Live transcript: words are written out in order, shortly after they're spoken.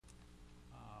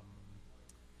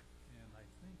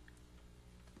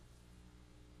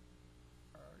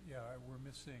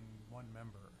missing one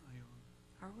member.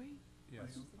 Are we?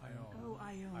 Yes, Ione. Oh,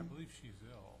 Ione. I believe she's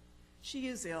ill. She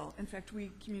is ill. In fact,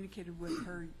 we communicated with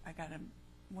her. I got a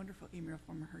wonderful email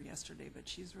from her yesterday, but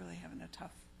she's really having a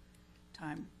tough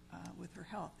time with her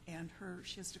health. And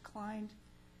she has declined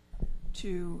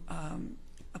to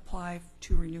apply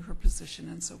to renew her position,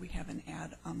 and so we have an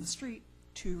ad on the street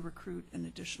to recruit an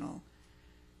additional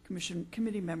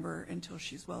committee member until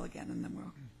she's well again, and then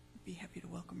we'll be happy to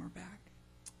welcome her back.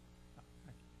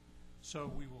 Thank you. So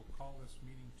we will call this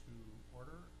meeting to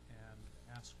order and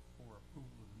ask for approval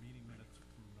of the meeting minutes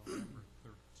from November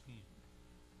 13th.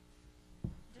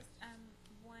 Just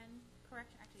one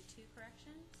correction, actually two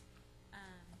corrections.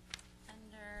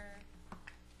 Under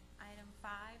item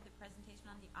 5, the presentation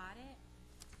on the audit,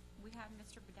 we have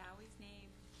Mr. Badawi's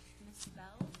name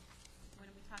misspelled when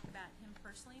we talk about him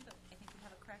personally, but I think we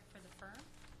have it correct for the firm.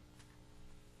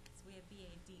 So we have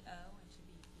B-A-D-O and it should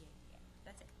be B-A-D-A.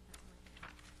 That's it. That's all.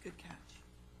 Good catch.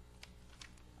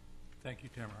 Thank you,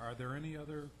 Tamara. Are there any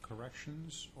other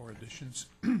corrections or additions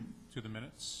to the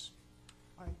minutes?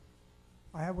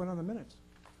 I have one on the minutes.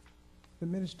 The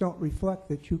minutes don't reflect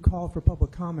that you called for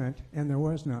public comment, and there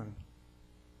was none.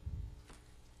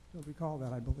 You'll recall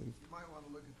that, I believe. You might want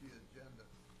to look at the agenda.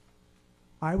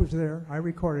 I was there. I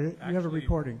recorded it. You have a Actually,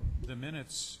 recording. The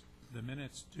minutes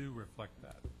do reflect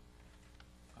that.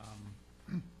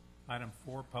 Item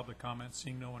 4, public comment.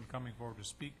 Seeing no one coming forward to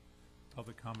speak,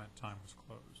 public comment time was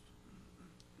closed.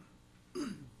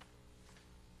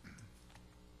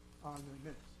 On the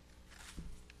minutes.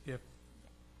 If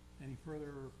any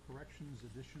further corrections,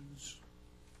 additions,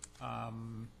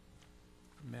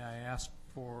 may I ask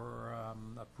for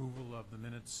approval of the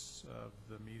minutes of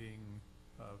the meeting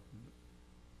of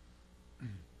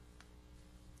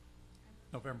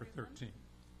November 13th?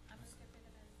 I'm going to skip it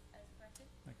as corrected.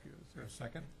 Thank you. Is there a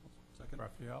second? Second.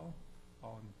 Raphael,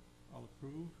 all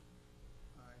approve?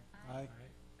 Aye.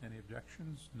 Any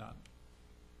objections? None.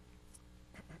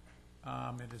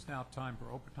 It is now time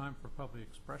for open time for public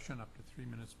expression, up to 3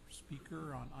 minutes per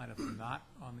speaker on items not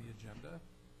on the agenda.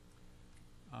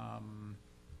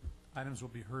 Items will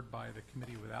be heard by the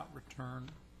committee without return,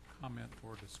 comment,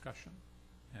 or discussion,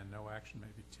 and no action may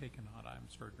be taken on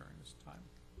items heard during this time.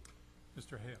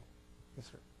 Mr. Hale.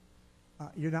 Yes, sir.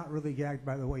 You're not really gagged,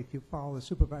 by the way. If you follow the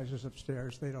supervisors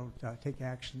upstairs, they don't take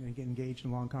action and get engaged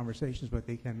in long conversations, but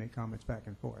they can make comments back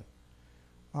and forth.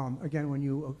 Again, when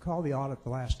you called the audit the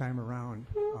last time around,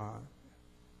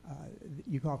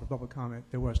 you called for public comment.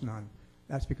 There was none.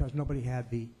 That's because nobody had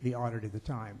the audit at the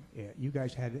time. You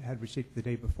guys had received it the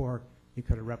day before. You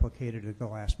could have replicated it at the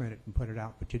last minute and put it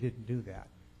out, but you didn't do that.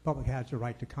 Public has the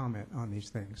right to comment on these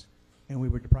things, and we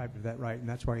were deprived of that right, and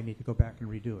that's why you need to go back and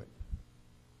redo it.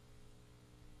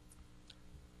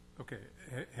 Okay.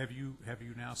 Have you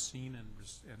now seen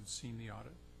and seen the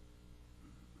audit?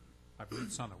 I believe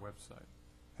it's on the website.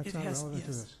 That's It not has- relevant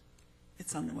to yes. this.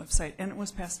 It's on the website, and it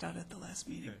was passed out at the last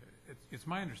meeting. It's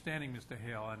my understanding, Mr.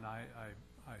 Hale, and I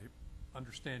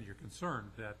understand your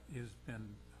concern, that it has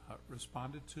been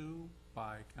responded to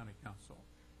by County Council.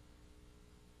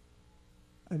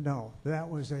 No, that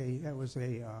was a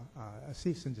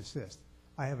cease and desist.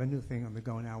 I have a new thing on the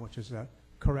go now, which is a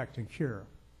correct and cure.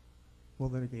 We'll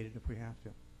litigate it if we have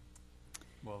to.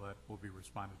 Well, that will be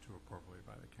responded to appropriately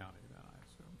by the county then, I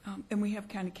assume. And we have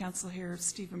County Council here,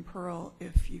 Stephen Pearl,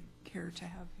 if you care to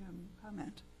have him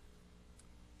comment.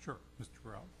 Sure, Mr.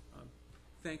 Burrell.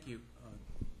 Thank you.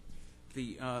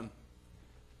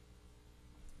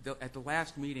 At the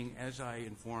last meeting, as I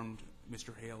informed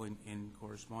Mr. Hale in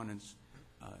correspondence,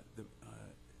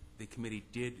 the committee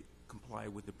did comply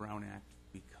with the Brown Act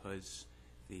because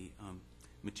the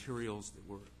materials that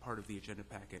were part of the agenda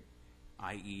packet,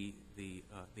 i.e. the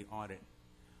audit,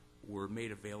 were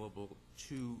made available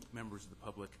to members of the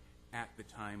public at the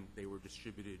time they were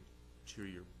distributed to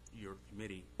your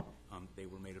committee. They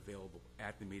were made available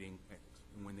at the meeting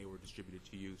when they were distributed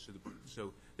to you,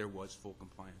 so there was full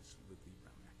compliance with the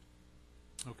Brown Act.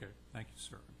 Okay, thank you,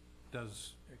 sir.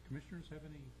 Does commissioners have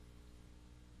any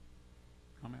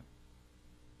comment?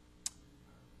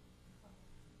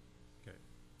 Okay.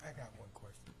 I got one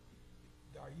question.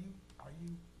 Are you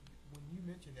when you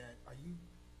mention that, are you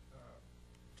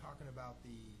talking about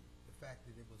the fact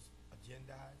that it was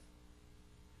agendized?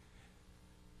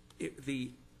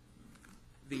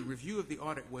 The review of the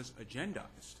audit was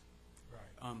agendized.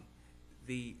 Right.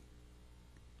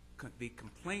 The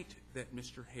complaint that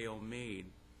Mr. Hale made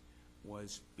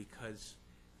was because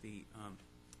the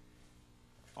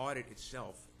audit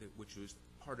itself, which was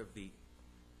part of the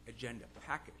agenda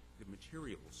packet, the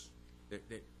materials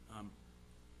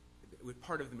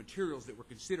part of the materials that were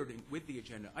considered with the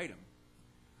agenda item,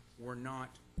 were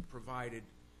not provided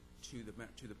to the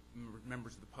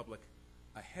members of the public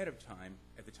ahead of time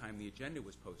at the time the agenda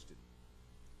was posted.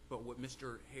 But what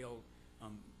Mr. Hale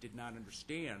did not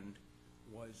understand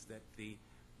was that the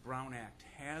Brown Act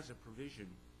has a provision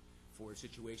for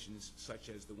situations such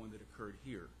as the one that occurred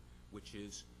here, which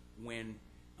is when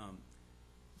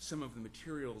some of the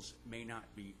materials may not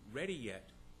be ready yet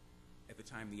at the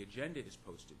time the agenda is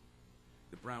posted.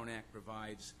 The Brown Act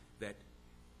provides that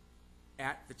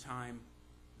at the time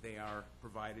they are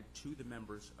provided to the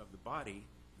members of the body,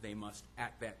 they must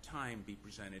at that time be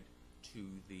presented to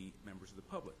the members of the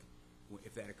public.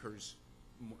 If that occurs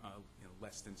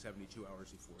less than 72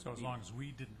 hours before the So as meeting. long as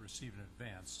we didn't receive in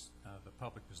advance, the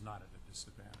public is not at a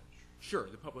disadvantage. Sure,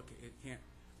 the public can't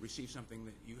receive something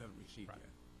that you haven't received Right. yet.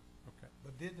 Okay.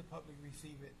 But did the public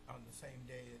receive it on the same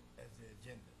day as the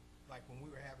agenda? Like when we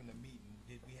were having the meeting,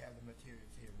 did we have the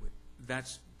materials here with?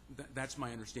 That's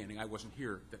my understanding. I wasn't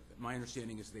here. My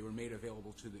understanding is they were made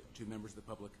available to members of the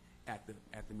public at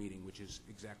the meeting, which is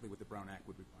exactly what the Brown Act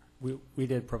would require. We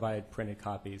did provide printed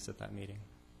copies at that meeting.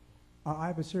 I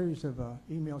have a series of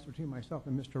emails between myself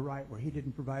and Mr. Wright where he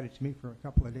didn't provide it to me for a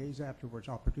couple of days afterwards.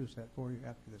 I'll produce that for you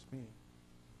after this meeting.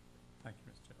 Thank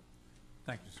you, Mr. Taylor.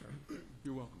 Thank you, sir.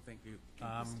 You're welcome. Thank you.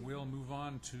 We'll move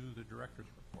on to the director's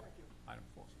report. Item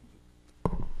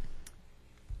 4.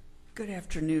 Good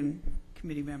afternoon,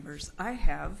 committee members. I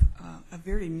have a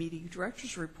very meaty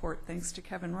director's report thanks to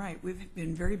Kevin Wright. We've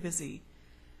been very busy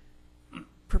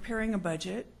preparing a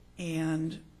budget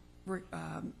and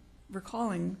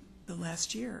recalling the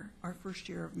last year, our first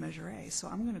year of Measure A. So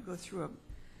I'm going to go through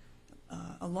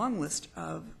a long list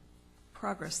of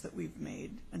progress that we've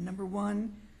made. And number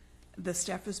one, the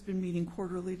staff has been meeting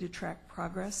quarterly to track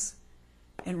progress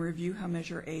and review how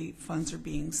Measure A funds are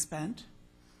being spent.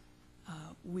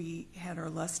 We had our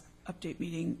last update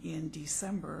meeting in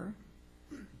December.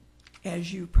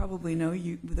 As you probably know,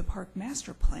 the Park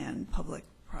Master Plan public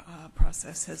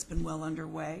process has been well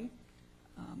underway.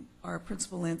 Our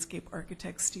principal landscape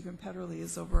architect, Stephen Petterly,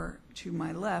 is over to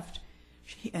my left,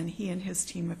 and he and his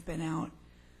team have been out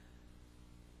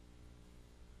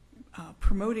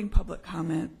promoting public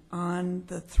comment on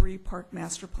the 3 park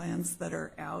master plans that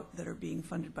are out that are being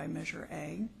funded by Measure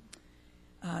A.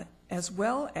 As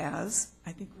well as,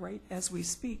 I think right as we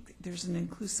speak, there's an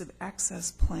inclusive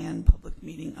access plan public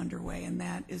meeting underway, and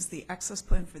that is the access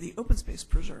plan for the open space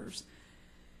preserves.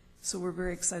 So we're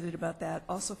very excited about that,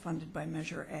 also funded by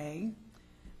Measure A.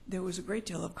 There was a great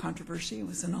deal of controversy. It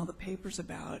was in all the papers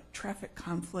about traffic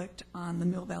conflict on the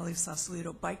Mill Valley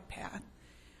Sausalito bike path.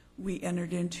 We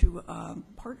entered into a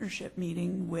partnership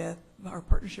meeting with our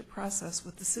partnership process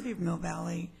with the City of Mill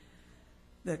Valley,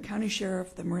 the County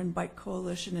Sheriff, the Marin Bike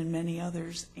Coalition, and many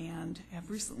others, and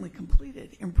have recently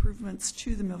completed improvements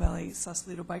to the Mill Valley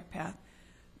Sausalito bike path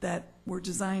that were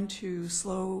designed to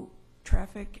slow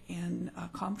traffic and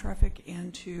calm traffic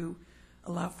and to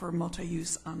allow for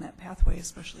multi-use on that pathway,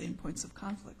 especially in points of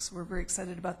conflict. So we're very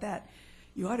excited about that.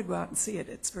 You ought to go out and see it.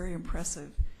 It's very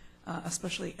impressive,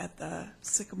 especially at the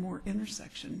Sycamore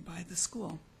intersection by the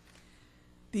school.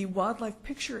 The Wildlife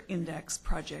Picture Index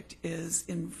project is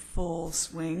in full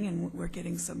swing, and we're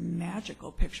getting some magical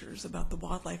pictures about the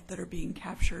wildlife that are being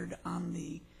captured on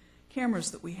the cameras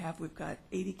that we have. We've got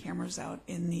 80 cameras out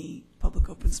in the public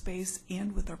open space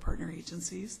and with our partner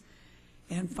agencies,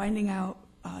 and finding out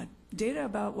data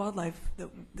about wildlife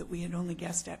that we had only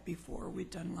guessed at before. We'd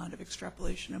done a lot of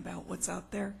extrapolation about what's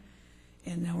out there,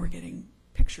 and now we're getting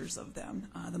pictures of them.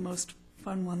 The most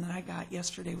fun one that I got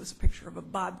yesterday was a picture of a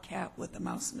bobcat with a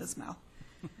mouse in his mouth.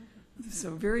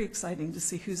 So very exciting to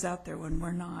see who's out there when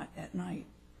we're not at night.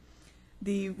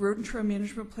 The road and trail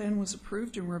management plan was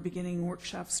approved, and we're beginning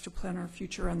workshops to plan our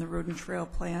future on the road and trail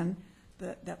plan.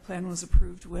 That plan was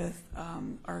approved with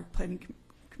our planning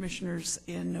commissioners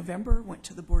in November, went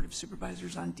to the Board of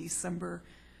Supervisors on December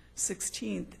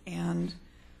 16th, and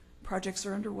projects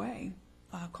are underway.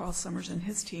 Carl Summers and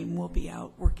his team will be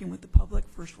out working with the public.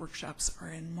 First workshops are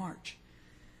in March.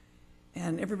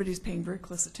 And everybody's paying very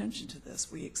close attention to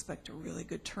this. We expect a really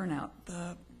good turnout.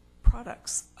 The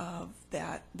products of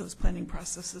those planning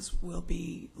processes will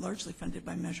be largely funded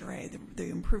by Measure A, the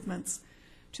improvements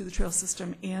to the trail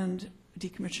system and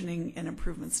decommissioning and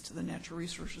improvements to the natural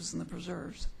resources and the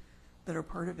preserves that are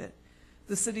part of it.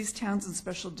 The cities, towns, and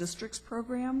special districts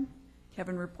program,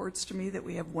 Kevin reports to me that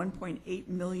we have $1.8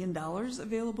 million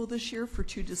available this year for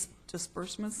 2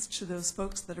 disbursements to those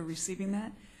folks that are receiving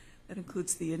that. That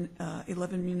includes the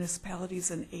 11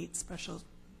 municipalities and 8 special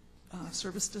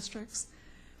service districts.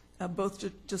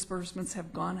 Both disbursements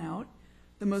have gone out.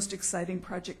 The most exciting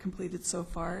project completed so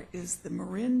far is the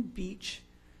Marin Beach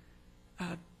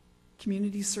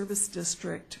Community Service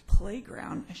District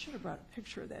Playground. I should have brought a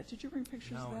picture of that. Did you bring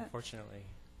pictures No, of that? unfortunately.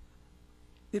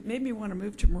 It made me want to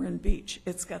move to Marin Beach.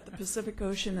 It's got the Pacific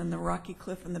Ocean and the rocky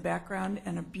cliff in the background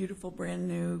and a beautiful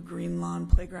brand-new green lawn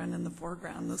playground in the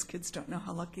foreground. Those kids don't know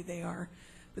how lucky they are.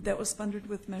 But that was funded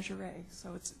with Measure A,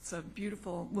 so it's a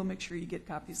beautiful, we'll make sure you get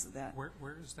copies of that.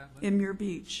 Where is that? In Muir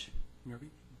Beach. Muir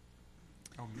Beach?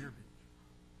 Oh, Muir Beach.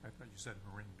 I thought you said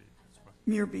Marin Beach. That's what.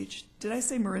 Muir Beach. Did I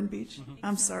say Marin Beach?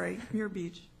 I'm sorry, Muir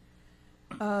Beach.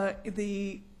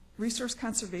 The Resource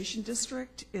Conservation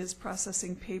District is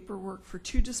processing paperwork for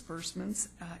 2 disbursements,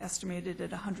 estimated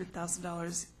at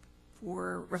 $100,000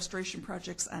 for restoration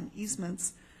projects on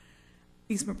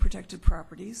easement-protected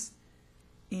properties.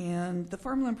 And the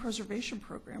Farmland Preservation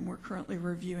Program, we're currently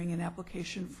reviewing an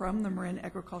application from the Marin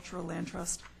Agricultural Land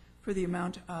Trust for the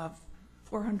amount of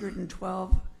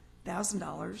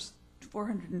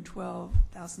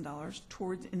 $412,000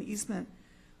 towards an easement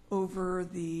over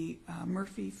the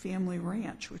Murphy Family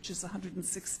Ranch, which is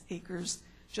 106 acres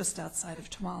just outside of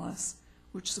Tamales,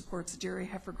 which supports dairy,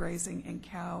 heifer grazing, and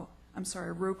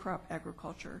row crop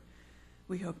agriculture.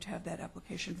 We hope to have that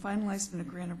application finalized and a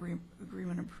grant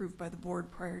agreement approved by the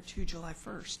board prior to July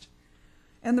 1st.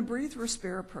 And the Breathe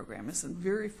Respira program is in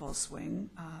very full swing.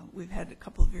 We've had a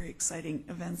couple of very exciting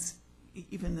events,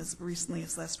 even as recently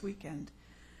as last weekend.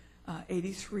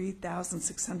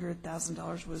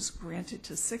 $83,600 was granted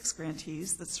to 6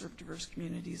 grantees that serve diverse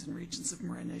communities and regions of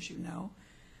Marin, as you know.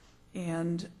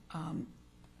 And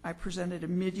I presented a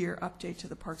mid-year update to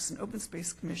the Parks and Open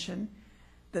Space Commission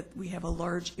that we have a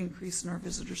large increase in our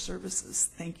visitor services.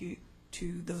 Thank you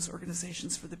to those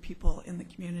organizations for the people in the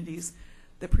communities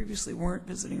that previously weren't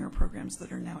visiting our programs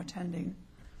that are now attending.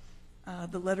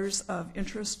 The letters of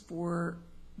interest for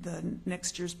the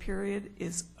next year's period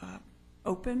is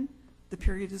open. The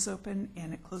period is open,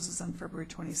 and it closes on February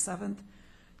 27th.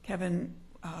 Kevin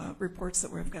reports that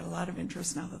we've got a lot of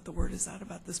interest now that the word is out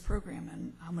about this program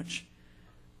and how much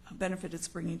benefit it's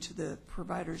bringing to the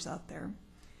providers out there.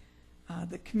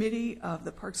 The committee of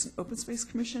the Parks and Open Space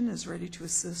Commission is ready to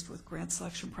assist with grant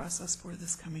selection process for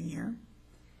this coming year.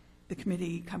 The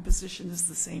committee composition is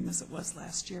the same as it was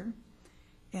last year.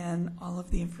 And all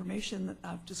of the information that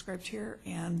I've described here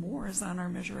and more is on our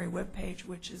Measure A webpage,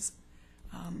 which is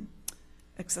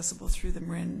accessible through the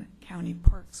Marin County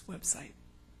Parks website.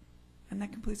 And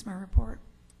that completes my report.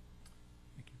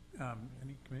 Thank you.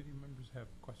 Any committee members have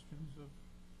questions of?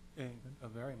 A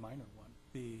very minor one.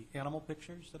 The animal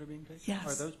pictures that are being taken? Yes.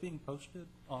 Are those being posted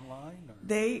online? Or?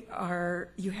 They are,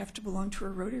 you have to belong to a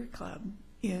Rotary Club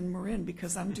in Marin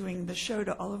because I'm doing the show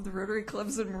to all of the Rotary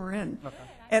Clubs in Marin. Okay.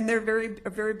 And they're a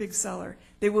very big seller.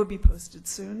 They will be posted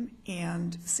soon.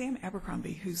 And Sam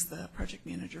Abercrombie, who's the project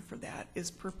manager for that,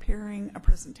 is preparing a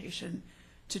presentation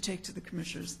to take to the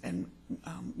commissioners. And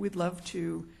we'd love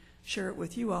to share it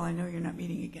with you all. I know you're not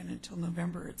meeting again until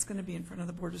November. It's going to be in front of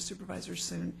the Board of Supervisors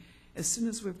soon. As soon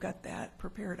as we've got that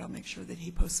prepared, I'll make sure that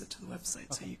he posts it to the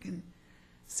website so you can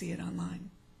see it online.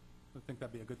 I think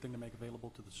that'd be a good thing to make available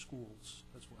to the schools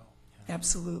as well.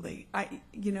 Absolutely.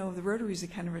 The Rotary's a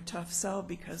kind of a tough sell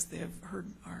because they've heard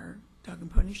our Dog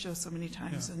and Pony show so many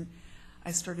times, and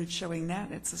I started showing that,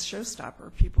 and it's a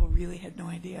showstopper. People really had no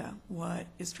idea what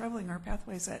is traveling our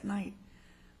pathways at night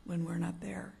when we're not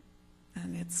there.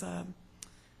 And it's a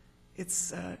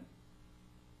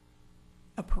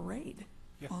parade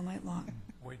all night long.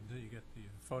 Wait until you get the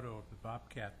photo of the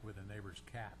bobcat with a neighbor's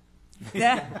cat.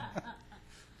 Yeah.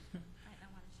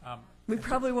 We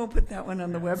probably won't put that one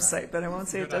on the website, but I won't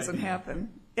say it Good doesn't idea. happen.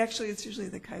 Actually, it's usually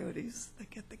the coyotes that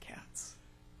get the cats.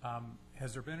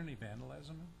 Has there been any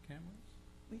vandalism at cameras?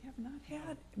 We have not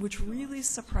had, which really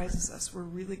surprises us. We're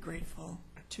really grateful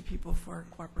to people for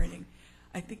cooperating.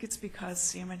 I think it's because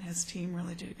Sam and his team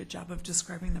really did a good job of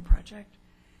describing the project,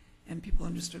 and people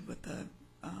understood what the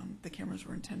cameras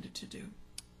were intended to do.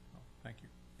 Oh, thank you.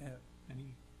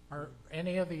 Any? Are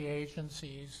any of the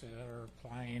agencies that are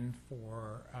applying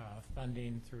for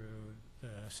funding through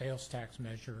the sales tax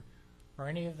measure, are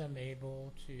any of them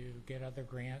able to get other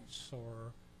grants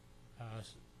or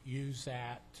use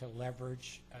that to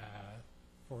leverage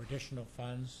for additional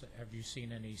funds? Have you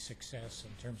seen any success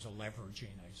in terms of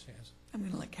leveraging, I guess? I'm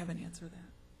going to let Kevin answer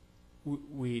that.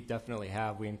 We definitely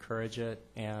have. We encourage it,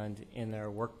 and in their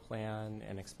work plan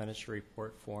and expenditure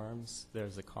report forms,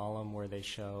 there's a column where they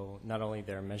show not only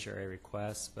their Measure A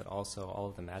requests, but also all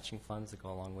of the matching funds that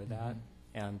go along with that.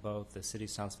 And both the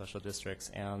cities, town special districts,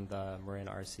 and the Marin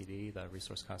RCD, the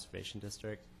Resource Conservation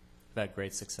District, have had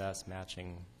great success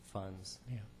matching funds.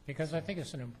 Yeah, because I think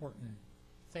it's an important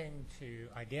thing to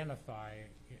identify,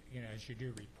 as you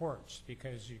do reports,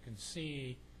 because you can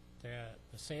see that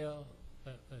the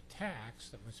the tax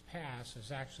that was passed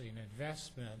is actually an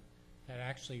investment that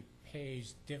actually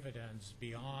pays dividends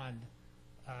beyond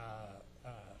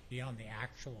the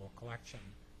actual collection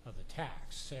of the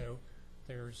tax. So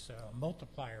there's a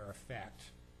multiplier effect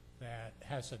that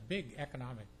has a big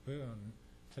economic boon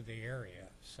to the area.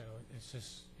 So it's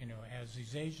just, as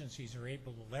these agencies are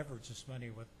able to leverage this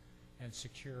money and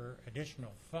secure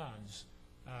additional funds,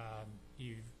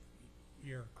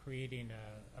 you're creating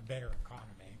a better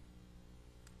economy.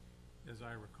 As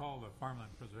I recall, the farmland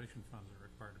preservation funds are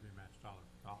required to be matched dollar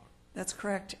for dollar. That's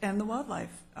correct. And the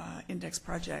Wildlife Index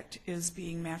project is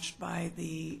being matched by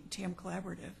the TAM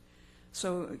Collaborative.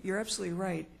 So you're absolutely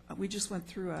right. We just went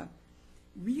through a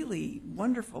really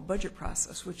wonderful budget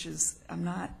process, which is, I'm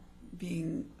not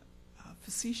being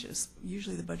facetious.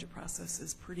 Usually the budget process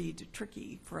is pretty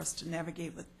tricky for us to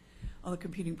navigate with all the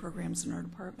competing programs in our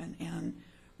department. And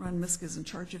Ron Miska is in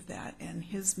charge of that, and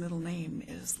his middle name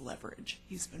is leverage.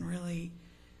 He's been really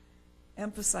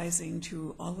emphasizing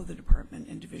to all of the department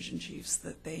and division chiefs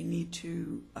that they need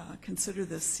to consider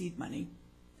this seed money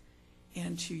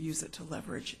and to use it to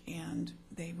leverage, and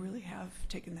they really have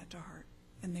taken that to heart,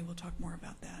 and they will talk more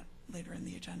about that later in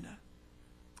the agenda.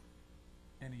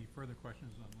 Any further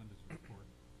questions on Linda's report?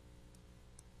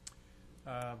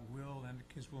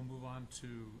 We'll move on to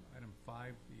item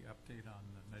 5, the update on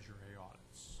the Measure A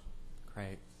audits.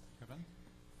 Great. Kevin?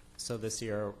 So this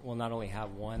year, we'll not only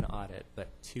have one audit, but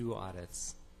 2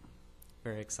 audits.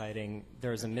 Very exciting.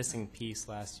 There was a missing piece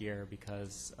last year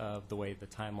because of the way the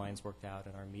timelines worked out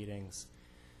in our meetings.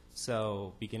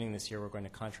 So beginning this year, we're going to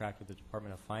contract with the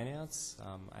Department of Finance.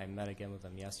 I met again with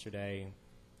them yesterday,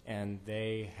 and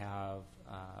they have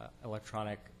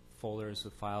electronic folders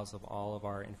with files of all of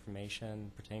our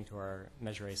information pertaining to our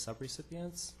Measure A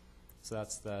subrecipients. So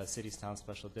that's the cities, towns,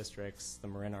 special districts, the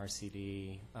Marin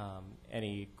RCD,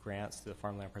 any grants to the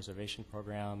Farmland Preservation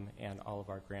Program, and all of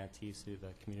our grantees through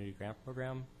the Community Grant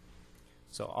Program.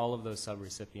 So all of those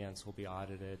subrecipients will be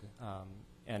audited,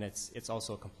 and it's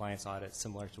also a compliance audit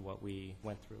similar to what we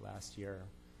went through last year.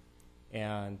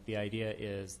 And the idea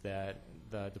is that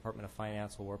the Department of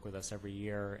Finance will work with us every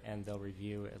year, and they'll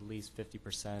review at least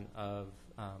 50% of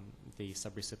the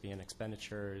subrecipient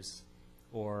expenditures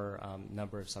or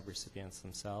number of subrecipients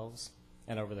themselves.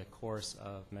 And over the course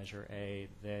of Measure A,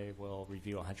 they will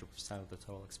review 100% of the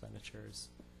total expenditures.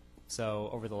 So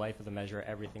over the life of the measure,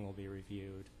 everything will be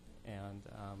reviewed. And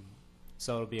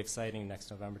so it'll be exciting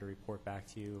next November to report back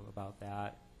to you about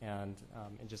that. And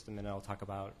in just a minute, I'll talk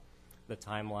about the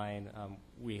timeline.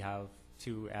 We have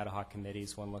 2 ad hoc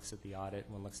committees. One looks at the audit,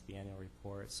 one looks at the annual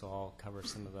report. So I'll cover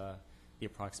some of the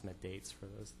approximate dates for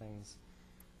those things.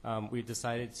 We've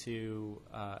decided to,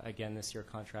 again this year,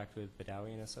 contract with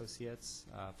Badawi and Associates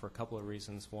for a couple of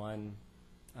reasons. One,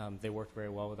 they worked very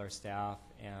well with our staff,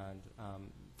 and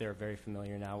they're very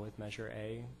familiar now with Measure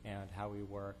A and how we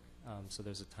work, so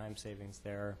there's a time savings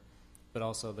there. But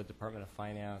also the Department of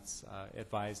Finance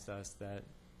advised us that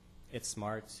it's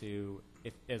smart to,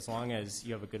 as long as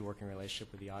you have a good working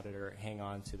relationship with the auditor, hang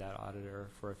on to that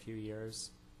auditor for a few years.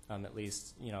 At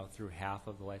least, through half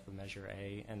of the life of Measure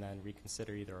A, and then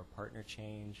reconsider either a partner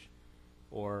change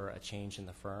or a change in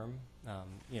the firm.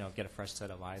 Get a fresh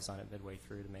set of eyes on it midway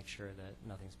through to make sure that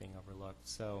nothing's being overlooked.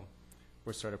 So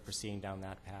we're sort of proceeding down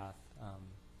that path.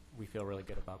 We feel really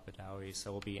good about Badawi,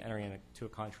 so we'll be entering into a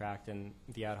contract, and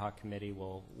the ad hoc committee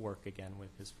will work again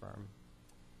with his firm.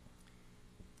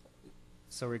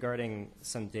 So regarding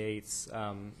some dates,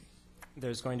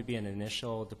 there's going to be an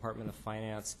initial Department of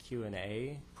Finance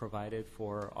Q&A provided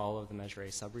for all of the Measure A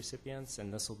subrecipients,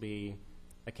 and this will be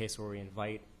a case where we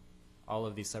invite all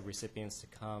of these subrecipients to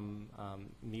come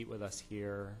meet with us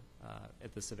here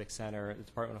at the Civic Center. The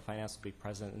Department of Finance will be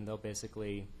present, and they'll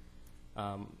basically,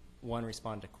 one,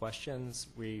 respond to questions.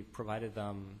 We provided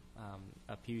them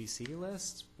a PVC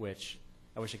list, which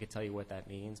I wish I could tell you what that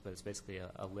means, but it's basically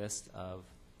a list of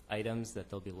items that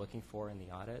they'll be looking for in the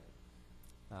audit.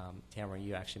 Tamara,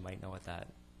 you actually might know what that.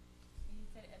 You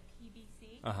said a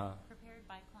PBC? Prepared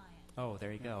by client. Oh,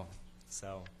 there you go.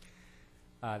 So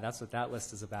that's what that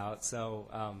list is about. So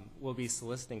we'll be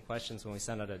soliciting questions when we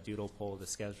send out a doodle poll to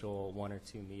schedule 1 or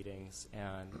 2 meetings,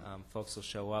 and folks will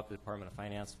show up. The Department of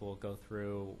Finance will go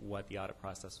through what the audit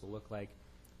process will look like.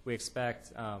 We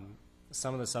expect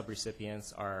some of the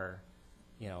subrecipients are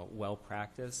well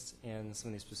practiced in some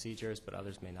of these procedures, but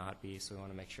others may not be, so we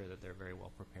want to make sure that they're very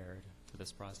well prepared to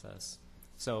this process.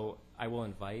 So I will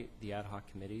invite the ad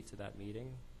hoc committee to that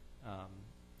meeting,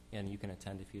 and you can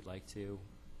attend if you'd like to.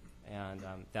 And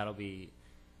that'll be,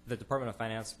 the Department of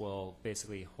Finance will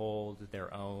basically hold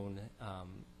their own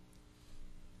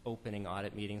opening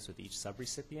audit meetings with each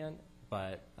subrecipient,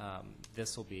 but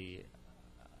this will be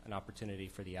an opportunity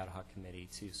for the ad hoc committee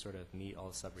to sort of meet all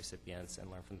the subrecipients and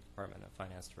learn from the Department of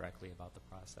Finance directly about the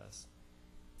process.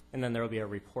 And then there will be a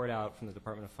report out from the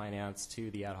Department of Finance to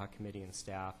the ad hoc committee and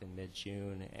staff in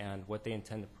mid-June, and what they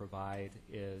intend to provide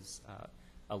is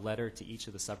a letter to each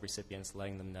of the subrecipients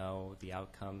letting them know the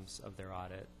outcomes of their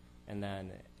audit, and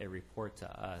then a report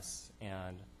to us.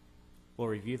 And we'll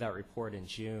review that report in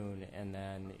June, and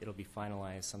then it'll be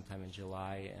finalized sometime in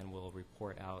July, and we'll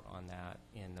report out on that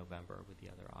in November with the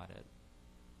other audit.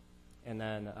 And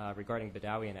then regarding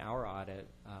Badawi and our audit,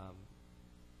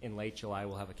 in late July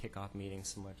we'll have a kickoff meeting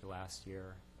similar to last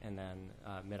year, and then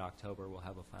mid-October we'll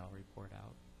have a final report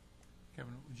out.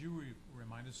 Kevin, would you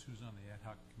remind us who's on the ad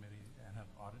hoc committee, ad hoc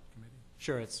audit committee?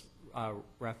 Sure, it's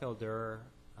Raphael Durr,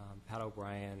 Pat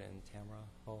O'Brien, and Tamara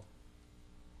Hull.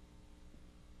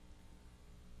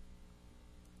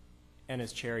 And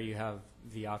as chair, you have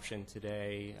the option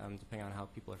today, depending on how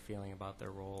people are feeling about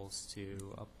their roles, to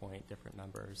appoint different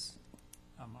members.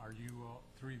 Are you,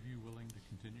 three of you, willing to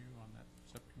continue on that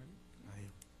subcommittee?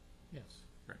 Yes.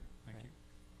 Great, thank Right. you.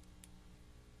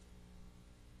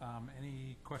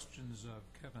 Any questions of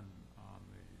Kevin on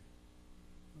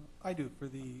the, I do. For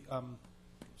the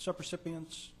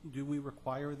subrecipients, do we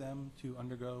require them to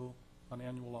undergo an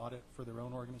annual audit for their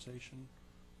own organization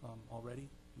already?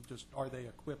 Just are they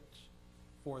equipped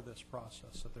for this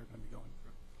process that they're going to be going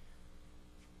through?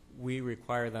 We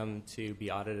require them to be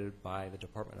audited by the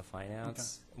Department of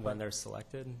Finance when they're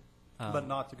selected. But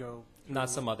not to go through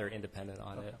Not some other independent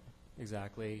audit. Okay.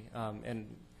 Exactly.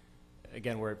 And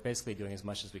again, we're basically doing as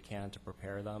much as we can to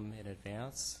prepare them in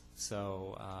advance.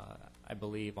 So I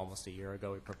believe almost a year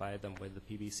ago we provided them with the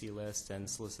PBC list and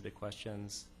solicited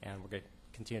questions, and we're going to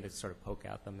continue to sort of poke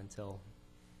at them until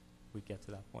we get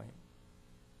to that point.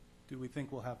 Do we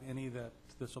think we'll have any that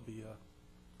this will be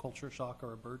a culture shock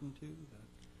or a burden to?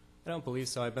 I don't believe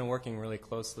so. I've been working really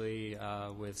closely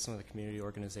with some of the community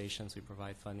organizations we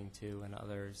provide funding to and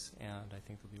others, and I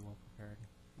think they'll be well prepared.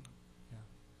 Yeah.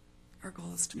 Our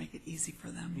goal is to make it easy for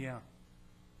them. Yeah.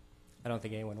 I don't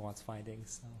think anyone wants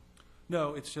findings. So.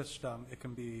 No, it's just it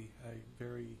can be a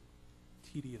very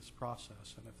tedious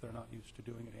process, and if they're not used to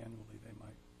doing it annually,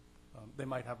 they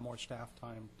might have more staff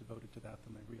time devoted to that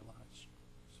than they realize.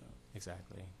 So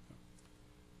Exactly.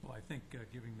 well, I think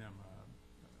giving them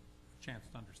a chance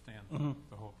to understand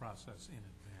the whole process in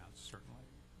advance certainly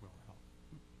will help.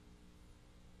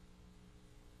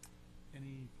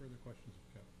 Any further questions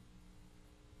of Kevin?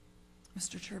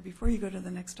 Mr. Chair, before you go to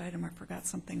the next item, I forgot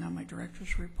something on my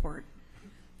director's report.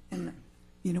 And,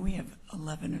 you know, we have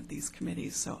 11 of these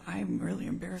committees, so I'm really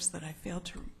embarrassed that I failed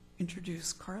to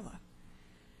introduce Carla.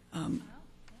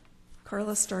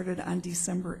 Carla started on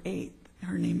December 8th.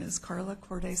 Her name is Carla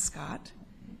Corday Scott,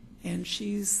 and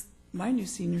she's my new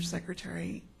senior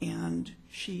secretary, and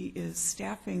she is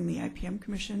staffing the IPM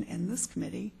Commission and this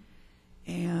committee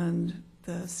and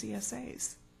the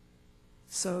CSAs.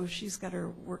 So she's got her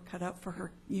work cut out for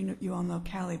her. You all know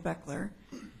Callie Beckler.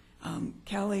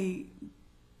 Callie,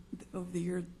 over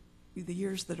the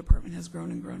years, the department has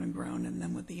grown and grown and grown, and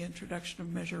then with the introduction of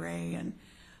Measure A, and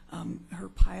her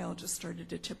pile just started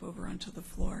to tip over onto the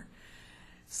floor.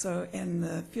 So, and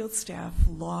the field staff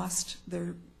lost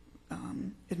their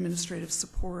administrative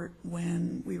support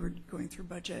when we were going through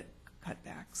budget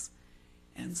cutbacks.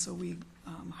 And so we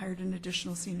hired an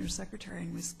additional senior secretary,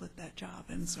 and we split that job.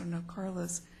 And so now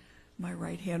Carla's my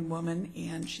right-hand woman,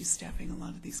 and she's staffing a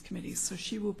lot of these committees. So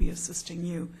she will be assisting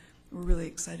you. We're really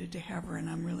excited to have her, and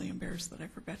I'm really embarrassed that I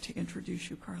forgot to introduce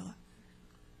you, Carla.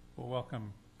 Well,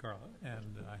 welcome, Carla.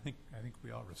 And I think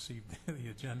we all received the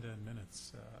agenda and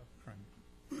minutes from.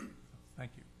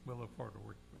 Thank you. We'll look forward to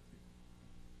working with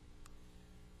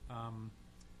you.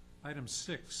 Item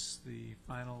 6, the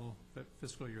final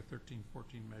fiscal year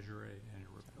 13-14 Measure A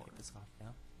annual report. Kick this off, yeah.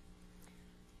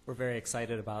 We're very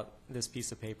excited about this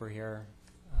piece of paper here.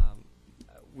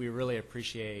 We really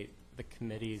appreciate the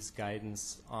committee's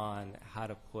guidance on how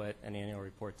to put an annual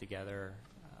report together.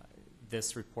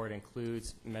 This report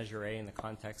includes Measure A in the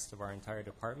context of our entire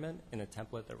department in a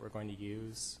template that we're going to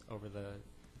use over the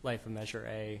life of Measure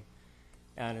A.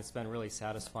 And it's been really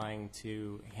satisfying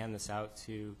to hand this out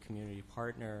to community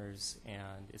partners,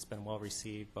 and it's been well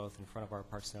received both in front of our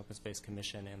Parks and Open Space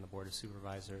Commission and the Board of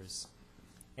Supervisors.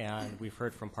 And we've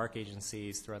heard from park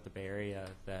agencies throughout the Bay Area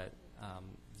that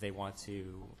they want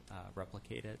to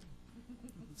replicate it.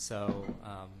 So,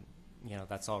 you know,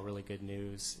 that's all really good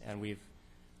news. And we've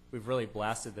really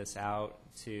blasted this out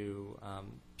to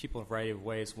people in a variety of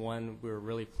ways. One, we were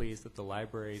really pleased that the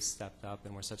libraries stepped up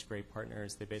and were such great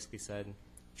partners. They basically said,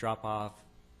 drop off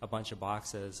a bunch of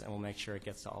boxes, and we'll make sure it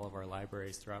gets to all of our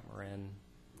libraries throughout Marin.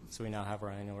 So we now have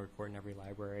our annual report in every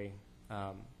library.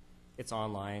 It's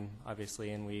online,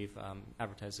 obviously, and we've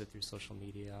advertised it through social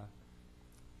media.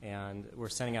 And we're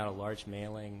sending out a large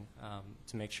mailing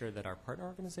to make sure that our partner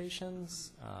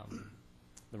organizations,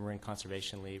 the Marin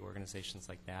Conservation League, organizations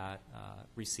like that,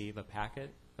 receive a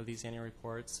packet of these annual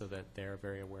reports so that they're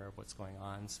very aware of what's going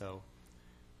on. So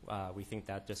we think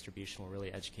that distribution will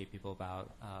really educate people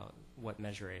about what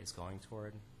Measure A is going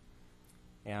toward.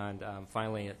 And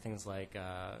finally, at things like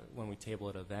when we table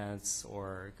at events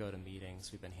or go to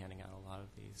meetings, we've been handing out a lot of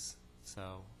these.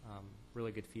 So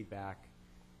really good feedback.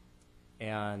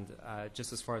 And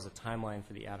just as far as a timeline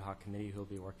for the ad hoc committee who will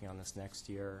be working on this next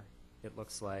year, it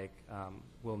looks like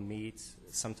we'll meet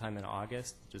sometime in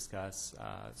August to discuss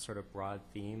sort of broad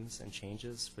themes and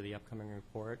changes for the upcoming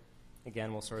report.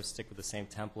 Again, we'll sort of stick with the same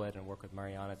template and work with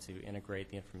Mariana to integrate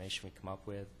the information we come up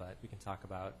with, but we can talk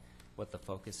about what the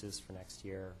focus is for next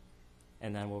year.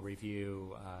 And then we'll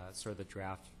review sort of the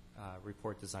draft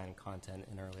report design and content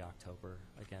in early October,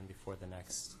 again, before the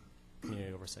next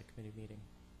Community Oversight Committee meeting.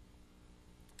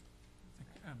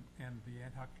 And the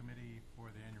ad hoc committee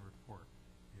for the annual report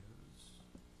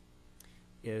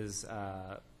is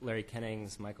Larry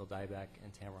Kennings, Michael Dybeck,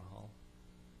 and Tamara Hall.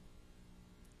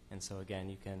 And so again,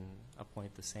 you can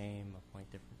appoint the same, appoint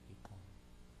different people.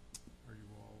 Are you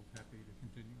all happy to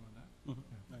continue on that? Mhm.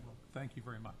 Well, thank you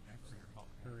very much for your help.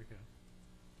 Very good.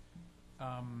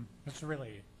 It's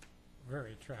really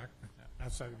very attractive.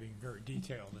 Outside of being very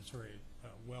detailed, it's very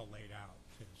well laid out.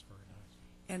 It's very nice.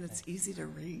 And it's easy to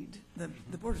read.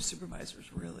 The Board of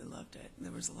Supervisors really loved it.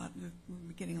 There was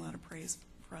we're getting a lot of praise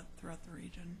throughout the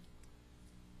region.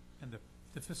 And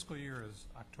the fiscal year is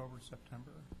October,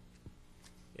 September?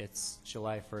 It's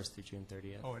July 1st through June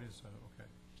 30th. Oh, it is, okay.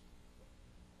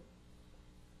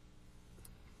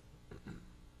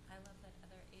 I love that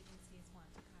other agencies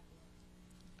want to copy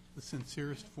it. The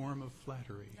sincerest form of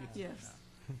flattery. Yes.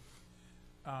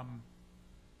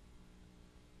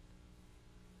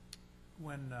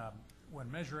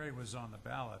 When Measure A was on the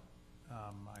ballot,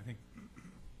 I think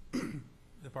the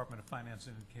Department of Finance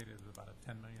indicated about a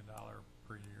 $10 million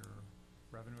per year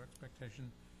revenue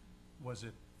expectation. Was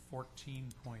it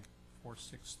 14.463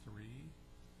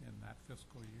 in that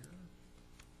fiscal year?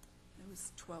 It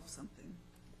was 12-something.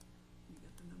 You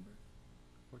got the number?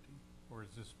 14? Or is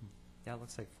this, Yeah, it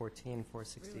looks like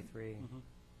 14,463. Mhm.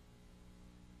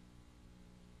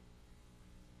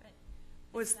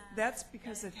 But is That's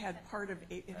because it had part of,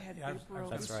 it had yeah, I was April.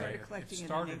 That's We right. started collecting it it in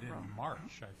started April. in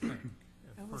March, I think.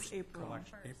 It was First April.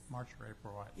 collection, March or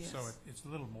April, right? So Yes. it's a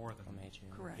little more than From May,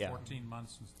 June. Correct. Yeah. 14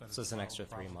 months instead of 12. So it's an extra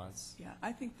 3 probably. months. Yeah,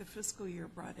 I think the fiscal year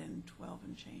brought in 12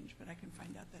 and change, but I can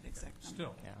find out that exact number.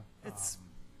 Still. Yeah. It's,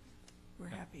 we're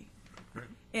yeah. happy. Great.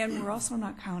 And we're also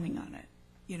not counting on it.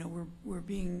 You know, we're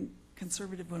being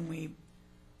conservative when we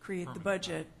create the Permanent,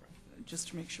 budget, right. just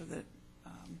to make sure that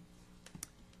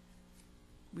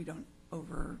we don't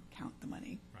over count the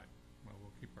money. Right. Well,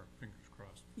 we'll keep our fingers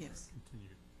crossed. for Yes.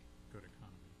 Continued good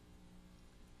economy,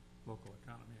 local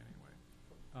economy anyway.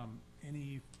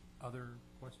 Any other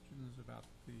questions about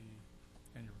the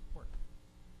annual report?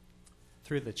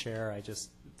 Through the chair,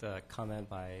 the comment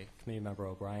by committee member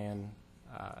O'Brien,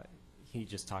 he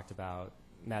just talked about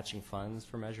matching funds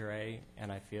for Measure A,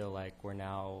 and I feel like we're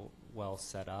now well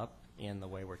set up in the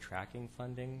way we're tracking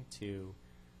funding to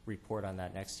report on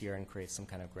that next year and create some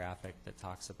kind of graphic that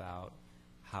talks about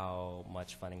how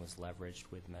much funding was leveraged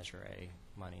with Measure A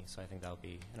money. So I think that'll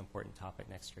be an important topic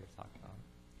next year to talk about.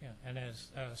 Yeah, and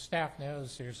as staff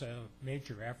knows, there's a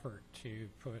major effort to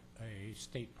put a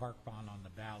state park bond on the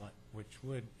ballot, which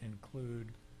would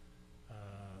include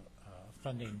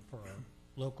funding for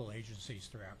local agencies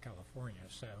throughout California.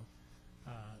 So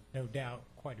no doubt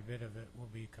quite a bit of it will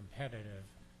be competitive,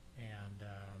 and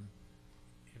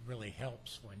it really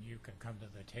helps when you can come to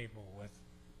the table with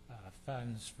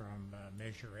funds from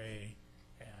Measure A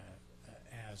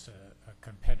as a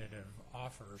competitive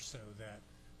offer, so that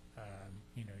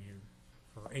you know,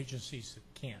 for agencies that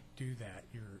can't do that,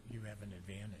 you have an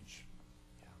advantage.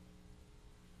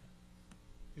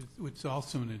 It's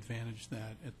also an advantage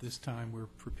that at this time we're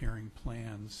preparing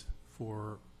plans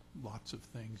for lots of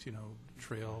things, you know,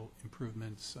 trail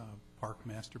improvements, park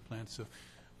master plans. So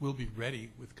we'll be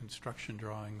ready with construction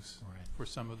drawings Right. for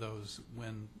some of those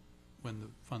when the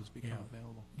funds become Yeah.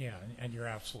 available. Yeah, and you're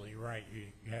absolutely right.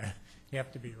 You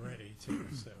have to be ready too.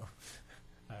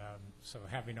 So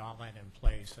having all that in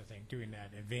place, I think doing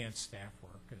that advanced staff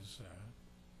work is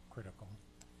critical.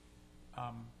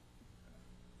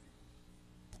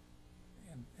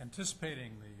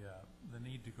 Anticipating the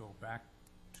need to go back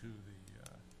to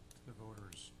the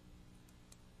voters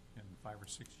in 5 or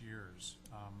 6 years.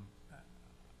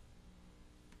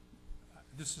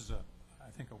 This is I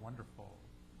think, a wonderful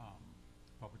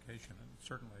publication, and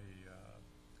certainly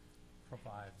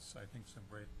provides, I think, some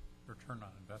great return on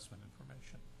investment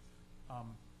information.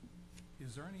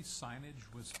 Is there any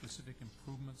signage with specific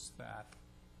improvements that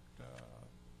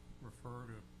refer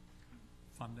to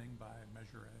funding by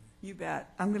Measure A? You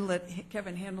bet. I'm going to let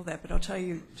Kevin handle that, but I'll tell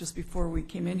you, just before we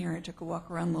came in here, I took a walk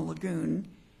around the lagoon,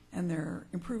 and there are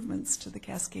improvements to the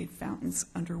Cascade fountains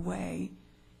underway,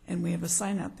 and we have a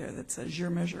sign out there that says, "Your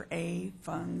Measure A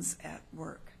funds at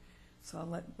work." So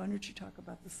why don't you talk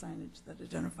about the signage that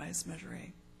identifies Measure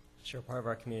A? Sure. Part of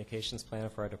our communications plan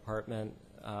for our department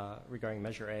regarding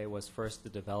Measure A was first to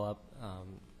develop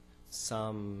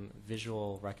some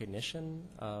visual recognition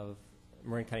of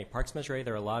Marin County Parks Measure A.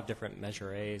 There are a lot of different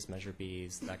Measure A's, Measure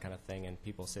B's, that kind of thing, and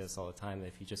people say this all the time, that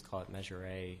if you just call it Measure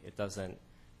A, it doesn't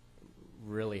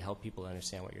really help people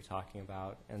understand what you're talking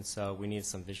about. And so we needed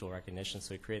some visual recognition,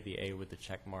 so we created the A with the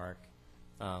check mark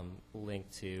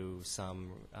linked to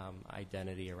some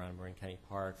identity around Marin County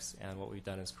Parks. And what we've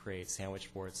done is create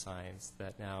sandwich board signs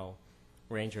that now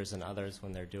rangers and others,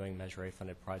 when they're doing Measure A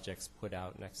funded projects, put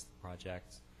out next to the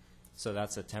project. So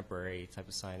that's a temporary type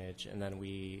of signage. And then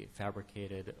we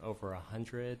fabricated over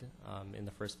 100 in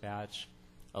the first batch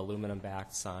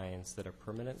aluminum-backed signs that are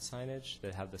permanent signage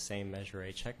that have the same Measure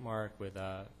A check mark with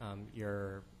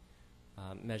your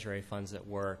Measure A funds at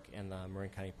work and the Marin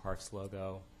County Parks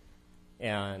logo.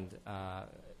 And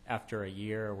after a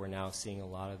year, we're now seeing a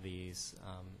lot of these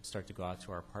start to go out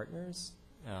to our partners,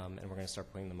 and we're going to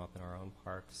start putting them up in our own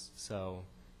parks. So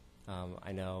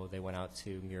I know they went out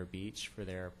to Muir Beach for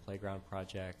their playground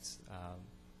project.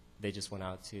 They just went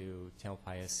out to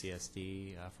Tamalpais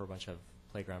CSD for a bunch of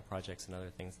playground projects and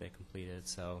other things they completed.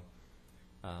 So,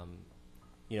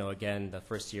 again, the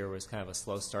first year was kind of a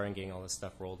slow start in getting all this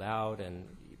stuff rolled out,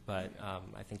 but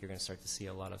I think you're going to start to see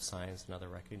a lot of signs and other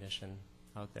recognition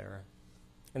out there.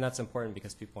 And that's important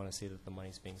because people want to see that the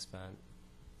money's being spent.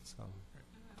 So. I'm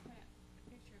going to put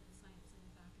a picture of the signs in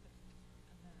the back of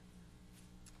the handout.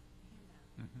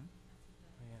 Mm-hmm.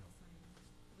 That's what the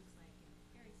sign looks like, and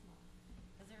very small.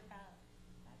 Is there about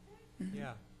that big?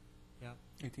 Yeah. Yeah.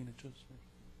 18 inches.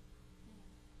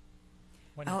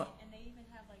 When- And they even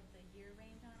have like the year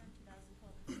range on them,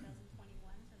 2012 to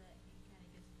 2021, so that it kind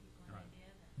of gives people an Right.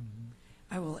 idea.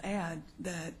 That I will add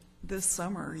that this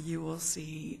summer you will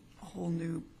see a whole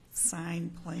new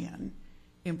sign plan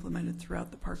implemented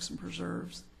throughout the parks and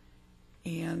preserves,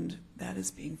 and that is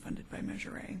being funded by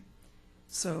Measure A.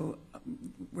 So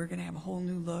we're going to have a whole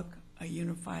new look, a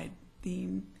unified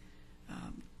theme,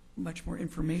 much more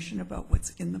information about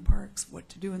what's in the parks, what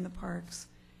to do in the parks,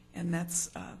 and that's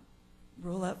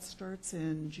rollout starts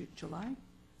in July.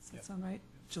 Does that sound right?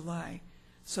 July.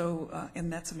 So,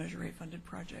 and that's a Measure A funded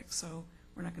project. So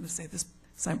we're not going to say this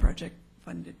sign project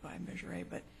funded by Measure A,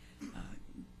 but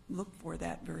look for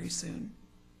that very soon.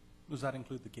 Does that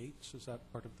include the gates? Is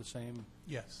that part of the same?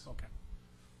 Yes. Okay.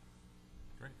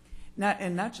 Great.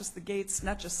 Not just the gates,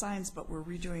 not just signs, but we're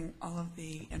redoing all of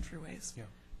the entryways Yeah.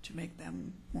 to make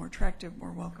them more attractive,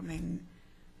 more welcoming,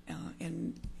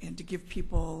 and to give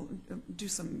people, do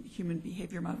some human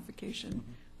behavior modification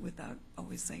without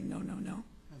always saying no, no, no.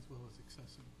 As well as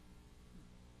accessible.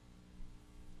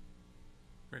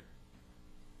 Great.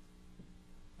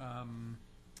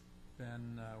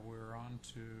 Then we're on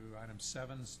to item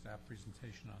 7, staff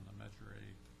presentation on the Measure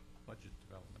A budget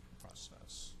development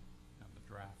process and the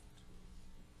draft.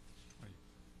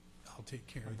 I'll take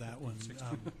care of that one.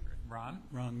 2016. Ron?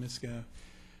 Ron Miska,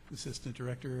 Assistant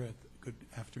Director. Good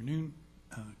afternoon,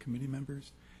 committee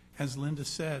members. As Linda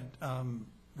said,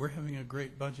 we're having a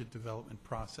great budget development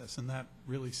process, and that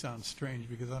really sounds strange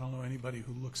because I don't know anybody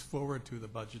who looks forward to the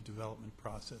budget development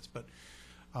process. But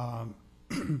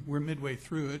we're midway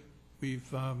through it.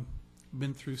 We've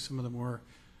been through some of the more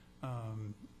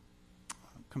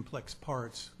complex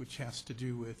parts, which has to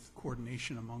do with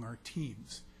coordination among our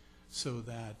teams, so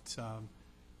that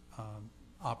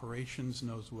operations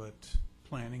knows what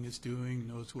planning is doing,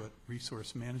 knows what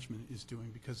resource management is doing,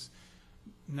 because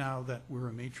now that we're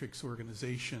a matrix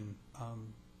organization,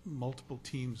 multiple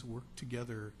teams work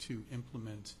together to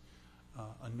implement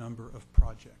a number of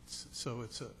projects. So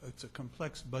it's a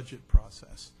complex budget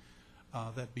process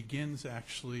that begins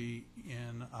actually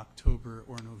in October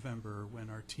or November, when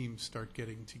our teams start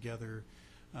getting together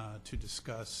to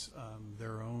discuss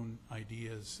their own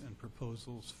ideas and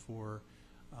proposals for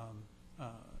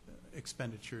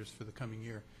expenditures for the coming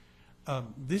year.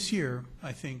 This year,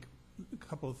 I think a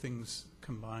couple of things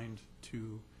combined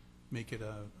to make it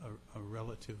a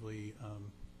relatively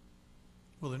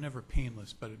well, they're never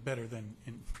painless, but better than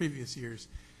in previous years.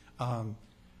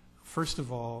 First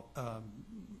of all,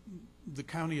 the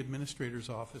county administrator's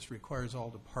office requires all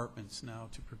departments now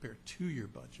to prepare two-year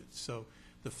budgets. So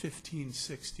the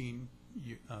 15-16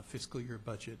 fiscal year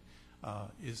budget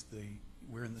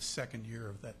we're in the second year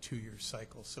of that two-year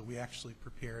cycle. So we actually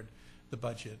prepared the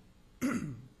budget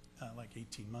like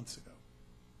 18 months ago.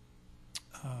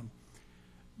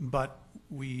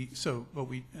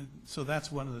 So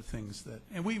that's one of the things that,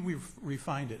 and we've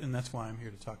refined it, and that's why I'm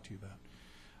here to talk to you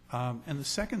about. And the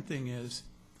second thing is,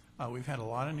 we've had a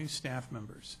lot of new staff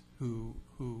members who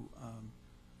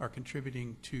are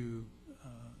contributing to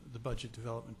the budget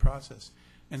development process,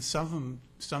 and some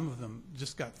of them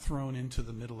just got thrown into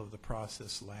the middle of the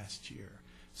process last year.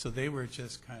 So they were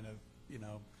just kind of,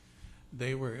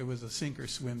 it was a sink or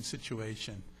swim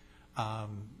situation.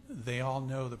 They all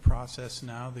know the process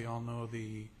now. They all know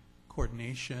the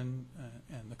coordination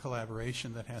and the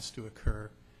collaboration that has to occur.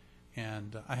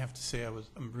 And I have to say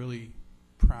I'm really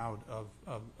proud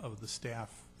of the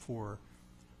staff for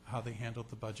how they handled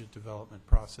the budget development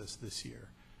process this year,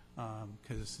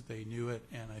 because they knew it,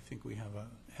 and I think we have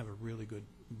a really good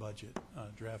budget,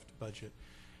 draft budget.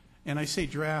 And I say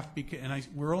draft because,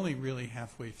 we're only really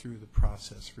halfway through the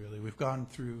process. Really,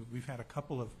 we've had a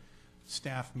couple of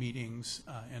staff meetings,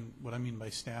 and what I mean by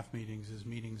staff meetings is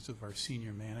meetings of our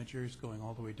senior managers, going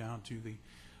all the way down to the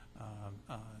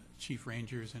chief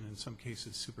rangers, and in some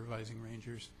cases supervising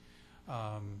rangers.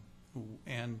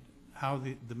 And how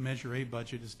the Measure A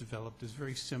budget is developed is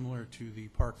very similar to the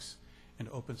parks and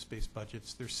open space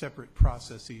budgets. They're separate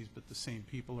processes, but the same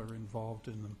people are involved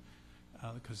in them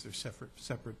because they're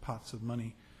separate pots of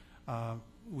money.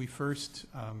 We first,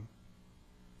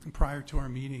 prior to our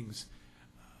meetings,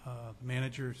 the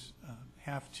managers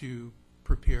have to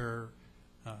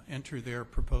enter their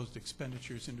proposed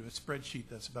expenditures into a spreadsheet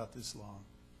that's about this long.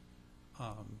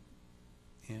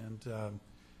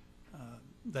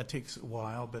 That takes a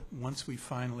while, but once we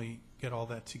finally get all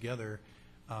that together,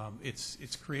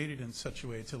 it's created in such a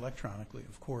way, it's electronically,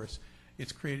 of course,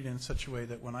 it's created in such a way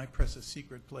that when I press a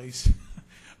secret place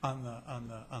on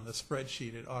the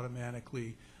spreadsheet, it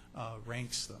automatically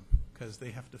ranks them, because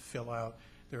they have to fill out.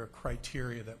 There are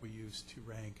criteria that we use to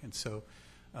rank, and so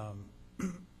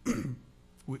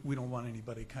we don't want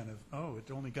anybody kind of, oh,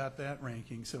 it only got that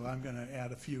ranking, so I'm going to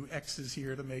add a few X's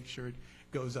here to make sure it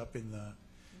goes up in the,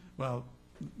 well,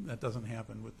 that doesn't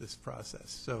happen with this process.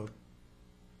 So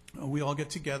we all get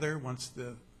together once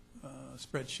the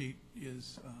spreadsheet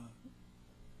is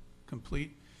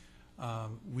complete.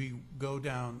 We go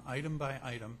down item by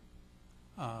item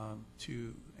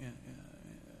to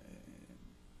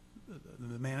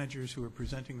the managers who are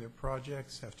presenting their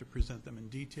projects have to present them in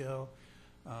detail,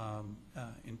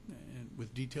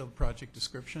 with detailed project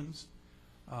descriptions.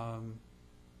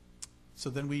 So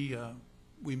then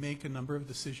we make a number of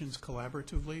decisions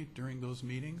collaboratively during those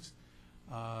meetings,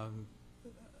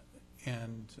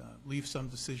 and leave some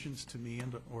decisions to me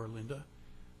or Linda.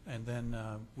 And then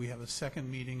we have a second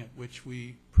meeting at which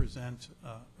we present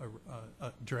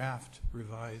a draft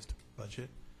revised budget.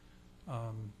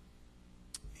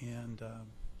 And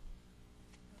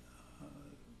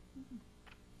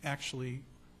actually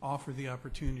offer the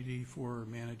opportunity for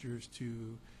managers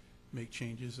to make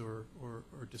changes or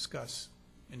discuss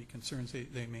any concerns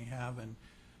they may have. And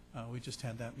we just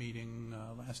had that meeting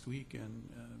last week, and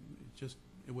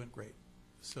it went great.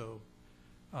 So,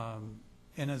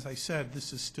 and as I said,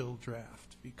 this is still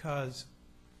draft because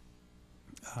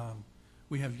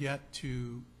we have yet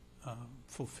to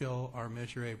fulfill our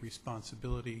Measure A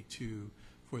responsibility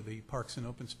for the Parks and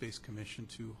Open Space Commission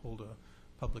to hold a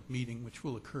public meeting, which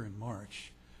will occur in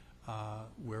March,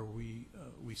 where we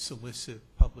solicit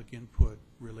public input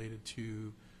related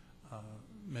to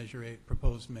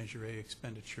proposed Measure A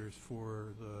expenditures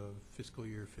for the fiscal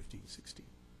year 15-16.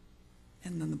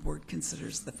 And then the board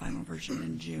considers the final version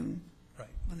in June, right,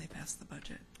 when they pass the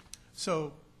budget.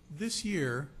 So this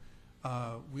year,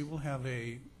 we will have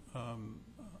a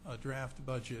draft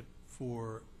budget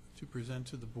to present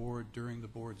to the board during the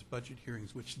board's budget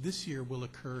hearings, which this year will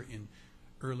occur in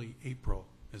early April,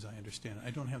 as I understand it. I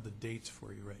don't have the dates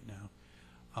for you right now.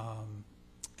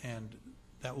 And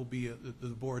that will be the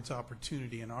board's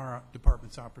opportunity and our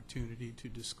department's opportunity to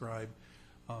describe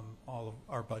all of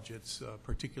our budgets,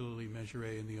 particularly Measure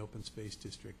A in the Open Space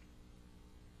District.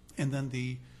 And then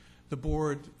the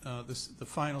board, the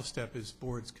final step is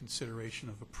board's consideration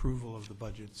of approval of the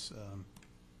budgets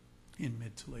in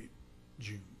mid to late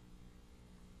June.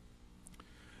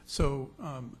 So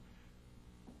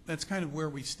that's kind of where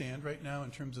we stand right now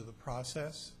in terms of the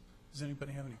process. Does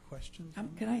anybody have any questions?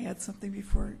 Can I add something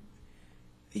before?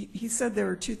 he said there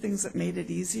were two things that made it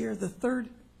easier. The third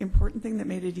important thing that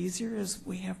made it easier is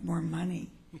we have more money.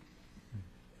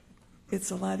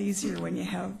 It's a lot easier when you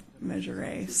have Measure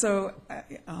A. So,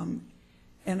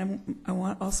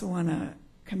 also want to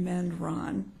commend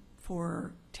Ron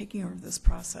for taking over this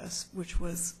process, which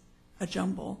was a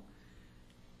jumble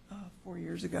 4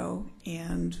 years ago,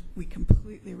 and we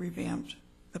completely revamped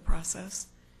the process.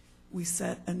 We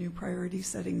set a new priority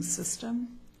setting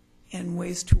system and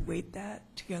ways to weight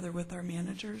that together with our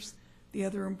managers. The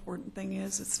other important thing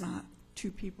is it's not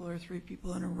 2 people or 3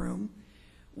 people in a room.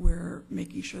 We're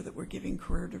making sure that we're giving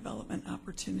career development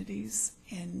opportunities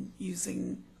and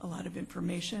using a lot of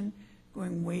information,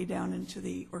 going way down into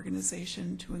the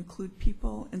organization to include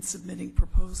people and submitting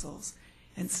proposals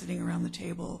and sitting around the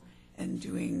table and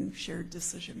doing shared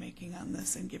decision-making on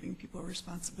this and giving people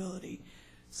responsibility.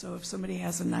 So if somebody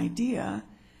has an idea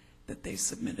that they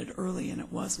submitted early and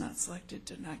it was not selected,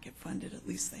 did not get funded, at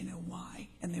least they know why,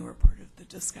 and they were part of the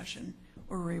discussion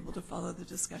or were able to follow the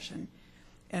discussion.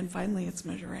 And finally, it's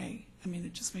Measure A. I mean,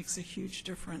 it just makes a huge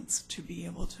difference to be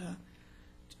able to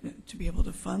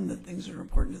fund the things that are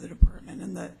important to the department.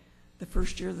 And the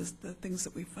first year, the things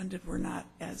that we funded were not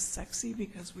as sexy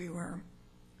because we were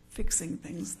fixing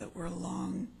things that were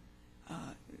long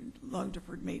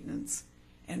deferred maintenance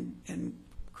and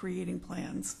creating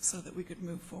plans so that we could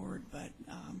move forward. But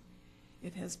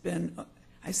it has been,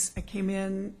 I came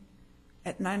in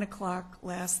at 9 o'clock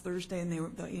last Thursday, and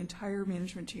the entire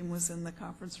management team was in the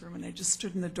conference room, and I just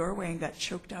stood in the doorway and got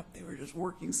choked up. They were just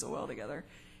working so well together.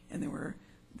 And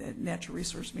the natural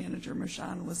resource manager,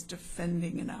 Mashan, was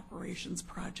defending an operations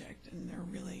project, and they're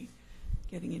really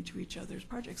getting into each other's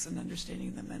projects and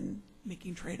understanding them and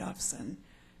making trade-offs and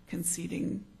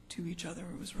conceding to each other.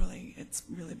 It's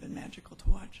really been magical to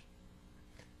watch.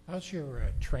 How's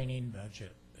your training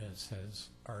budget?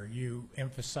 Are you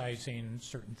emphasizing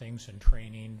certain things in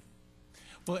training?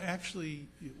 Well, actually,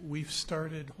 we've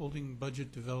started holding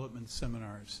budget development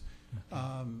seminars. Okay.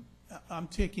 I'm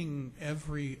taking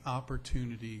every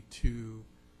opportunity to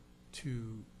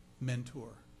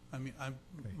mentor. I mean,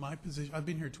 my position. I've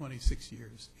been here 26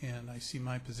 years, and I see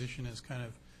my position as kind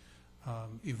of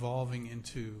evolving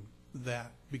into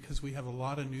that because we have a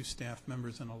lot of new staff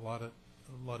members and a lot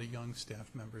of young staff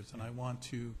members, and I want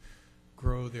to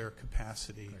grow their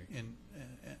capacity. Right. And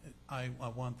I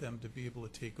want them to be able to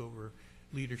take over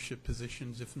leadership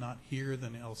positions, if not here,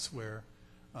 then elsewhere,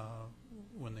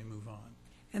 when they move on.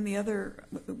 And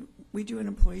we do an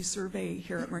employee survey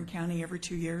here at Marin County every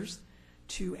 2 years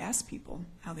to ask people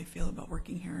how they feel about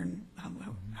working here and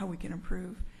how we can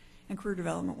improve. And career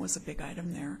development was a big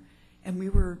item there. And we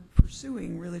were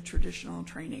pursuing really traditional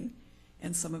training,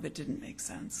 and some of it didn't make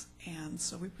sense. And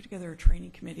so we put together a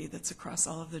training committee that's across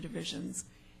all of the divisions,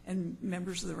 and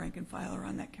members of the rank and file are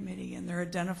on that committee, and they're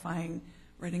identifying,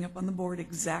 writing up on the board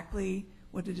exactly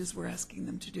what it is we're asking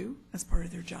them to do as part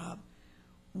of their job,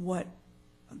 what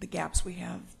the gaps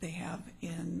they have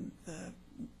in the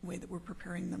way that we're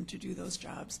preparing them to do those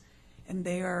jobs. And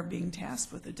they are being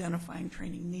tasked with identifying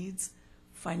training needs,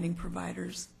 finding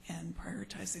providers, and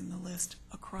prioritizing the list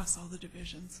across all the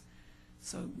divisions.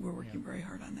 So we're working very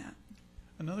hard on that.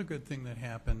 Another good thing that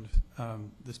happened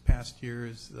this past year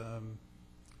is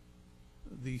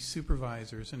the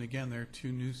supervisors, and again, there are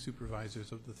 2 new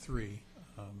supervisors of the 3,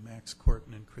 Max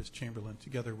Corton and Chris Chamberlain,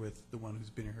 together with the one who's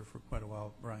been here for quite a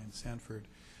while, Brian Sanford.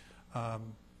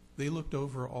 They looked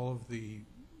over all of the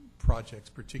projects,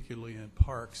 particularly in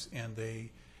parks, and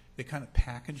they kind of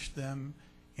packaged them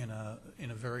in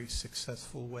a very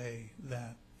successful way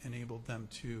that enabled them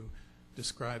to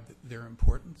describe their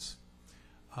importance.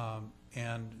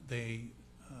 And they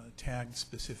tagged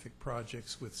specific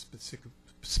projects with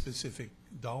specific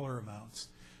dollar amounts.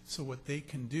 So what they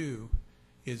can do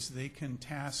is they can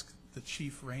task the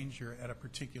chief ranger at a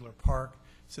particular park,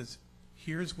 says,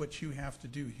 here's what you have to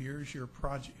do, here's your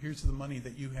project, here's the money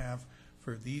that you have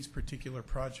for these particular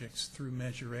projects through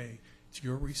Measure A. It's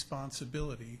your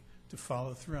responsibility to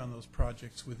follow through on those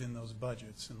projects within those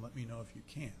budgets, and let me know if you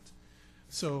can't.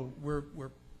 So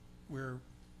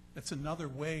that's another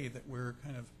way that we're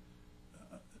kind of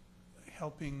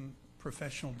helping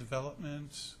professional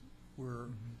development. We're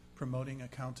promoting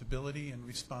accountability and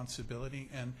responsibility,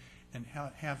 and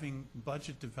having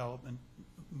budget development,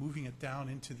 moving it down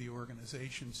into the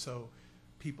organization so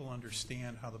people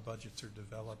understand how the budgets are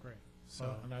developed. Great. So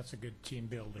Well, and that's a good team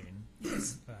building.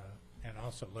 And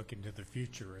also look into the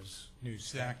future as new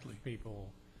staff Exactly.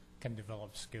 people can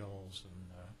develop skills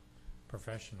and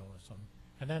professionalism.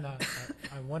 And then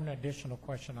one additional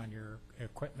question on your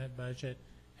equipment budget.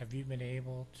 Have you been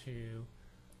able to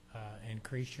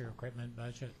increase your equipment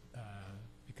budget?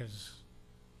 Because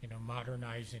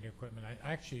modernizing equipment.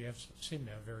 I actually seem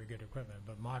to have very good equipment,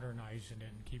 but modernizing it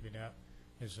and keeping it up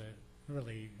is a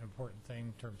really important thing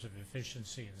in terms of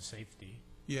efficiency and safety.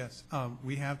 Yes,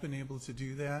 we have been able to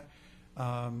do that.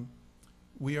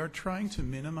 We are trying to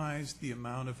minimize the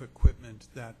amount of equipment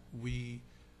that we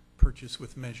purchase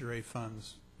with Measure A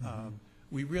funds.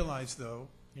 We realize, though,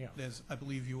 Yeah. as I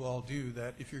believe you all do,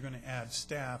 that if you're going to add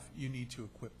staff, you need to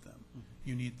equip them.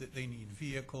 They need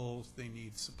vehicles, they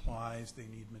need supplies, they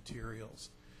need materials.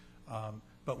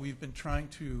 But we've been trying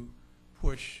to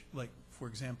push, like, for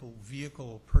example,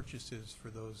 vehicle purchases for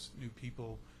those new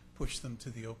people, push them to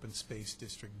the open space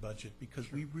district budget,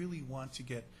 because we really want to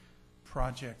get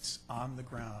projects on the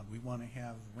ground. We want to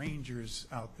have rangers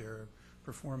out there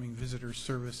performing visitor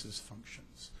services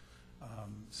functions.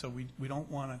 So we don't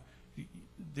want to,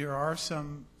 there are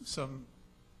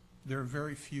there are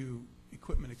very few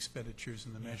equipment expenditures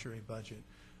in the Measure A budget.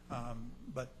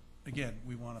 But again,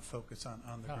 we want to focus on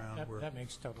the ground work. That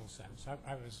makes total sense.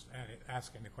 I was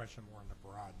asking the question more in the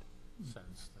broad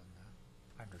sense than that.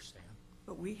 I understand.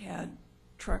 But we had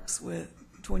trucks with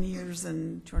 20 years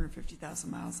and 250,000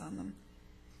 miles on them,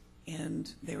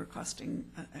 and they were costing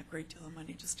a great deal of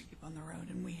money just to keep on the road,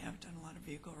 and we have done a lot of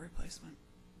vehicle replacement.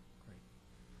 Great.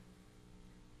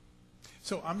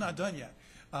 So I'm not done yet.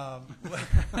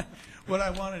 What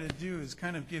I wanted to do is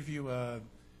kind of give you a,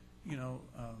 kind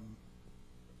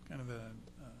of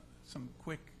some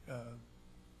quick,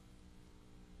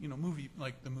 movie,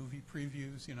 like the movie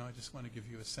previews. I just want to give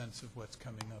you a sense of what's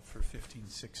coming up for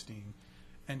 15-16,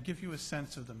 and give you a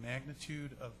sense of the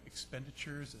magnitude of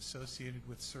expenditures associated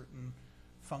with certain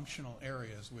functional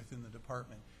areas within the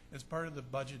department. As part of the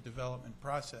budget development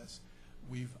process,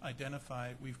 we've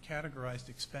categorized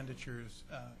expenditures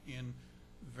in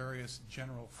various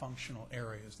general functional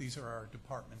areas. These are our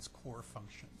department's core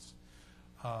functions.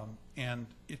 And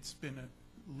it's been,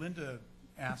 Linda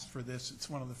asked for this. It's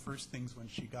one of the first things when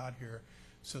she got here,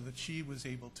 so that she was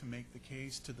able to make the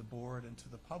case to the board and to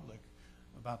the public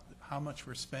about how much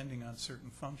we're spending on certain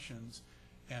functions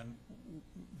and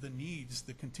the needs,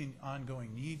 the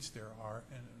ongoing needs there are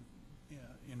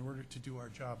in order to do our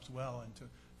jobs well and to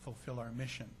fulfill our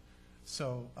mission.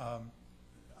 So I'm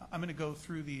going to go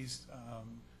through these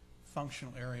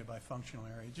functional area by functional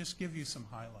area, just give you some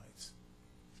highlights.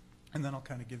 And then I'll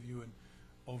kind of give you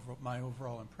my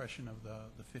overall impression of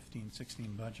the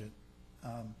 15-16 budget.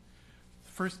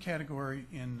 First category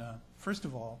first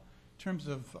of all, in terms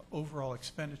of overall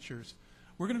expenditures,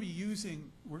 we're going to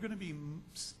be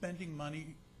spending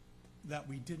money that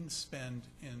we didn't spend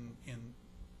in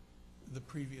the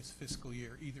previous fiscal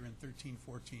year, either in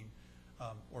 13-14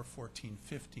 or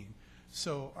 14-15.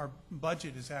 So our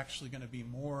budget is actually going to be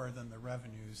more than the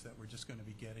revenues that we're just going to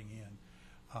be getting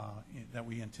that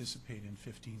we anticipate in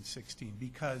 15-16,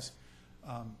 because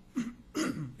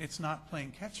it's not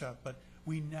playing catch up, but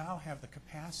we now have the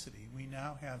capacity. We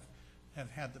now have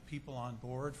had the people on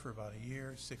board for about a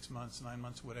year, 6 months, 9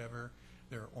 months, whatever.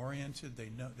 They're oriented. They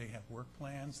know, they have work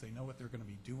plans. They know what they're going to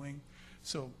be doing.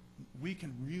 So we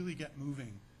can really get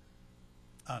moving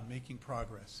on making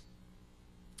progress.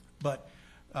 But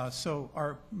so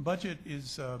our budget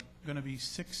is going to be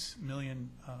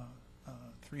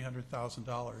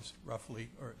 $6,300,000 roughly,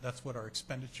 or that's what our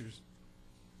expenditures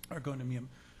are going to be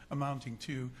amounting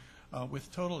to,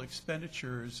 with total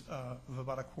expenditures of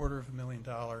about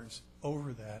 $250,000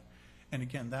 over that. And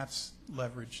again, that's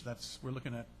leverage. We're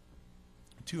looking at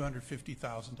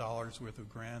 $250,000 worth of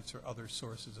grants or other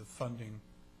sources of funding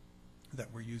that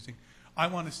we're using. I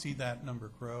want to see that number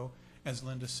grow. As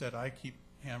Linda said, I keep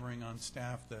hammering on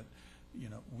staff that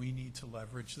we need to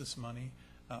leverage this money.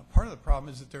 Part of the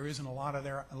problem is that there isn't a lot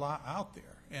out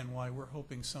there, and why we're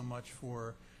hoping so much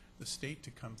for the state to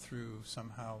come through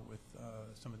somehow with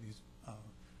some of these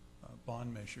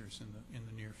bond measures in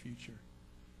the near future.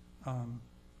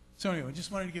 So anyway, I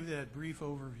just wanted to give you that brief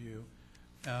overview.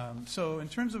 So in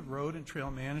terms of road and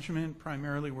trail management,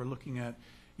 primarily we're looking at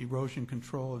erosion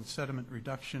control and sediment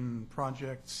reduction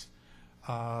projects,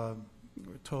 a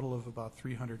total of about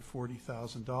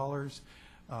 $340,000.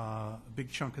 A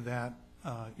big chunk of that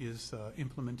is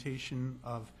implementation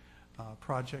of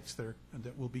projects that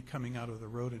will be coming out of the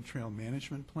road and trail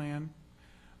management plan.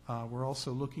 We're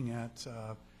also looking at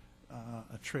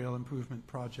a trail improvement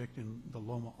project in the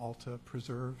Loma Alta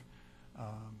Preserve,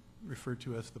 referred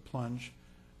to as the Plunge.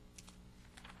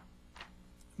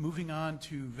 Moving on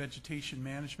to vegetation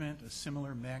management, a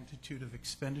similar magnitude of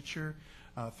expenditure,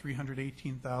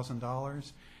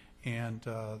 $318,000. And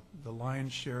the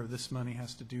lion's share of this money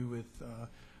has to do with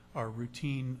our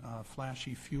routine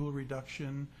flashy fuel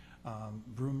reduction,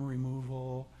 broom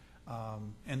removal,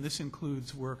 And this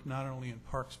includes work not only in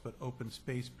parks but open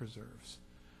space preserves.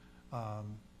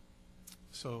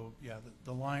 So, yeah,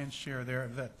 the lion's share there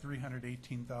of that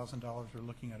 $318,000, we're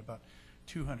looking at about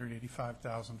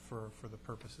 $285,000 for the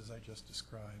purposes I just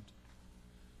described.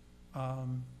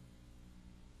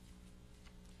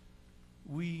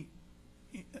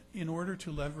 In order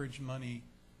to leverage money,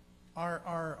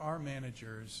 our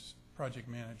managers, project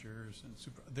managers, and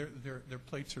their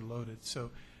plates are loaded.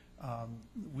 So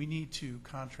we need to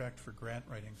contract for grant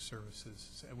writing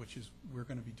services, which is, we're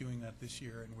going to be doing that this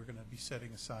year, and we're going to be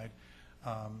setting aside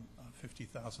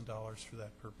 $50,000 for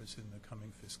that purpose in the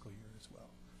coming fiscal year as well,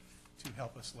 to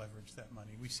help us leverage that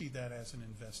money. We see that as an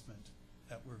investment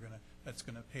that's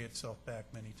going to pay itself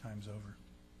back many times over.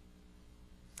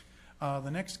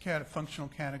 The next functional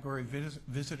category,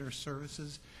 visitor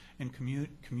services and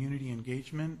community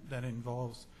engagement, that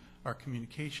involves our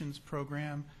communications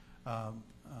program,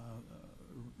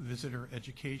 visitor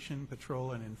education,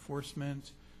 patrol and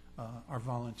enforcement, our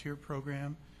volunteer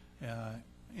program,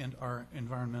 and our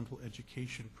environmental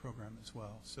education program as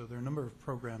well. So there are a number of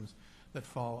programs that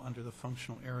fall under the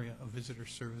functional area of visitor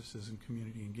services and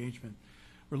community engagement.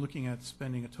 We're looking at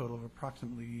spending a total of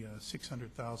approximately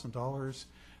 $600,000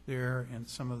 there, and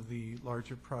some of the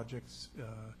larger projects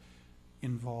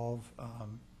involve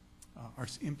our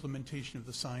implementation of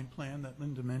the sign plan that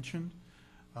Linda mentioned,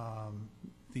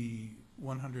 the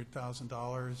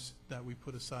 $100,000 that we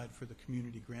put aside for the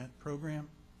community grant program,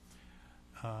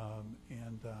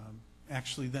 and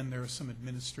actually then there are some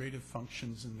administrative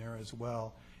functions in there as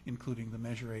well, including the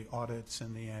Measure A audits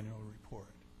and the annual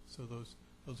report. So those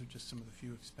are just some of the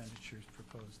few expenditures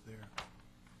proposed there.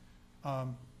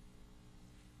 In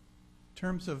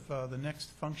terms of the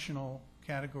next functional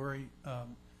category,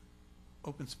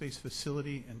 open space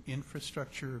facility and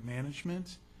infrastructure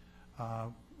management,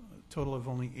 total of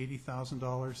only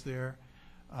 $80,000 there.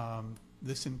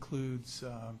 This includes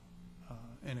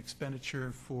an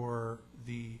expenditure for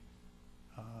the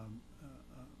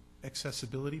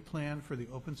accessibility plan for the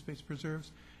open space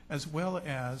preserves, as well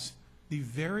as the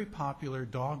very popular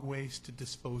dog waste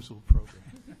disposal program.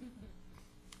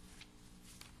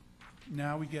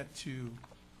 Now we get to...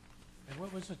 And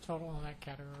what was the total in that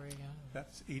category again?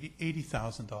 That's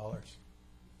 $80,000.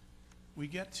 We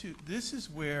get to, this is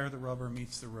where the rubber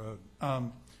meets the road.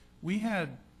 We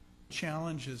had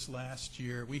challenges last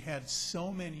year. We had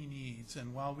so many needs,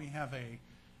 and while we have a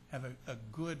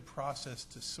good process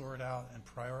to sort out and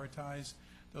prioritize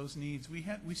those needs, we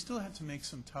still had to make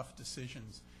some tough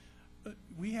decisions. But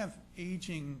we have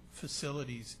aging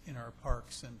facilities in our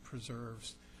parks and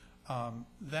preserves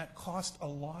that cost a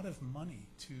lot of money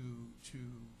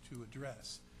to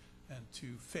address and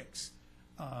to fix.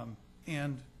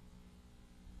 And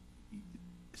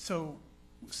so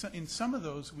in some of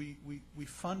those, we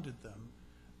funded them,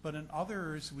 but in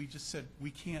others, we just said,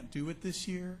 we can't do it this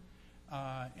year.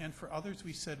 And for others,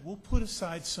 we said, we'll put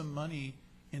aside some money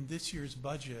in this year's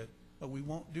budget, but we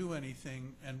won't do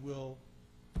anything, and we'll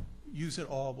use it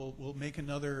all. We'll make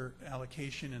another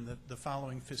allocation in the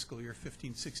following fiscal year,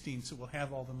 15-16, so we'll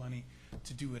have all the money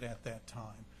to do it at that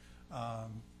time.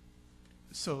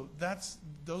 So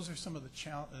those are some of the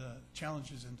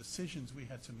challenges and decisions we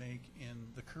had to make in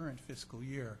the current fiscal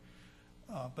year.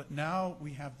 But now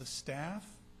we have the staff,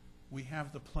 we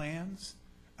have the plans,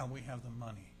 and we have the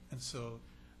money. And so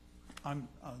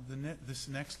this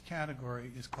next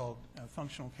category is called,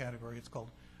 functional category, it's called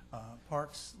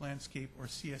Parks, Landscape, or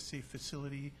CSA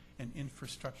Facility and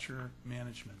Infrastructure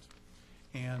Management.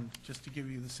 And just to give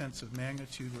you the sense of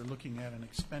magnitude, we're looking at an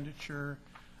expenditure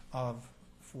of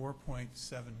 $4.7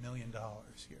 million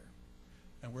here.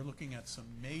 And we're looking at some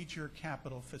major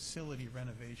capital facility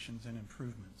renovations and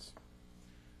improvements.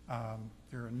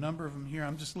 There are a number of them here.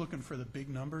 I'm just looking for the big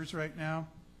numbers right now.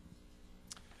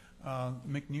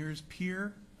 McNear's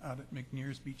Pier out at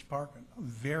McNear's Beach Park, a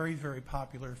very, very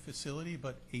popular facility,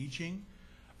 but aging.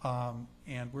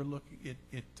 And we're looking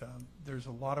there's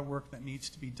a lot of work that needs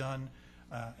to be done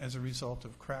as a result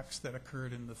of cracks that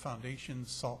occurred in the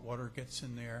foundations. Salt water gets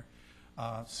in there.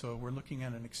 So we're looking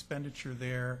at an expenditure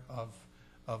there of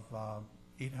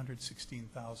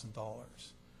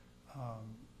 $816,000.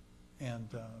 And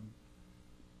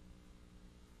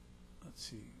let's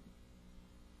see.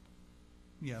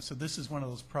 Yeah, so this is one of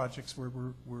those projects where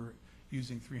we're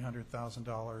using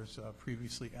 $300,000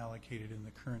 previously allocated in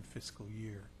the current fiscal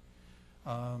year.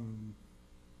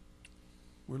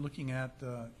 We're looking at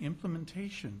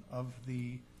implementation of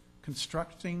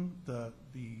constructing the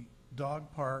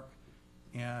dog park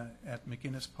at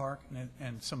McInnes Park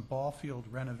and some ball field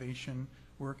renovation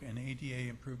work and ADA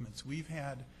improvements. We've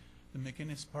had the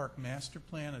McInnes Park Master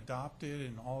Plan adopted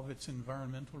and all of its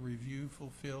environmental review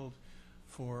fulfilled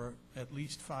for at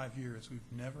least 5 years. We've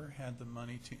never had the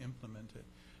money to implement it.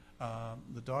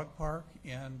 The dog park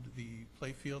and the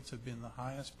playfields have been the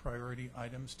highest priority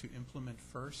items to implement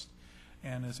first,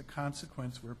 and as a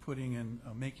consequence, we're putting in,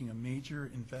 making a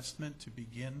major investment to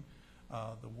begin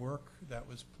the work that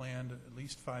was planned at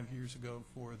least 5 years ago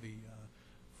for the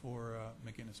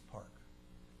McInnes Park.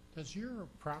 Does your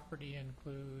property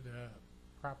include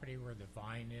property where the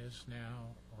Vine is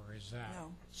now, or is that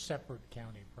No. separate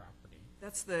county property?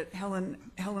 That's the Helen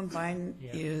Vine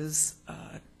Yeah. is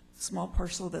a small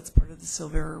parcel that's part of the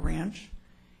Silvera Ranch,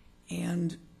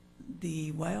 and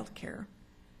the Wild Care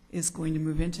is going to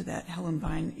move into that. Helen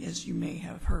Vine, as you may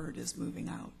have heard, is moving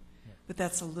out. Yeah. But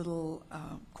that's a little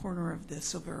corner of the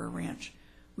Silvera Ranch.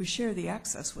 We share the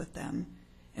access with them,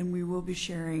 and we will be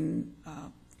sharing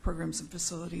programs and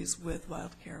facilities with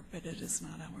Wild Care, but it is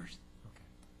not ours.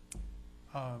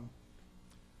 Okay.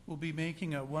 We'll be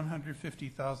making a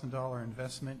 $150,000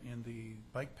 investment in the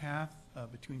bike path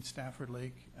between Stafford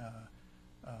Lake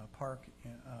Park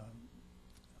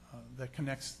that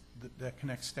connects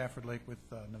Stafford Lake with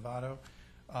Novato.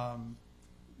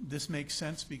 This makes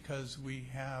sense because we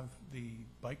have the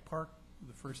bike park.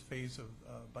 The first phase of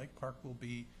bike park will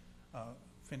be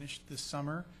finished this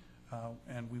summer,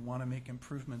 and we want to make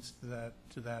improvements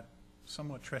to that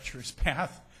somewhat treacherous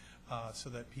path so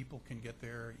that people can get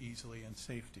there easily and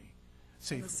safely.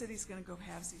 And the city's going to go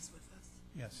halvesies with us.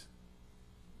 Yes.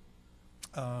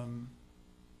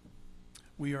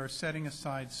 We are setting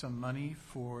aside some money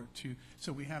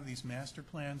so we have these master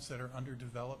plans that are under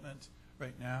development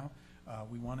right now.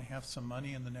 We want to have some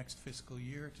money in the next fiscal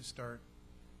year to start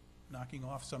knocking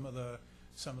off some of the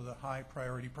high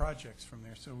priority projects from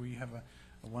there. So we have a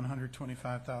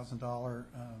 $125,000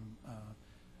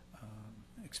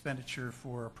 expenditure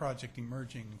for a project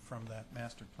emerging from that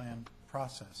master plan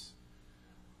process.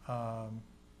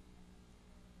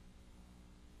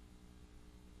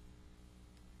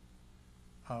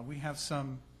 We have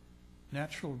some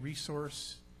natural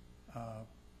resource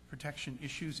protection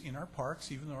issues in our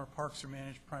parks. Even though our parks are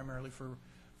managed primarily for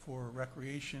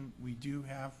recreation, we do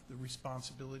have the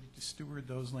responsibility to steward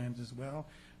those lands as well.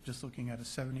 Just looking at a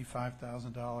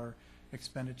 $75,000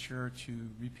 expenditure to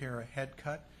repair a head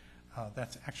cut.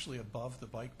 That's actually above the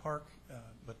bike park,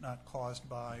 but not caused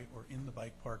by or in the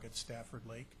bike park at Stafford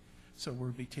Lake. So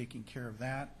we'll be taking care of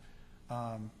that.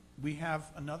 We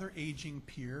have another aging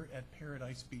pier at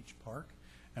Paradise Beach Park,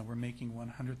 and we're making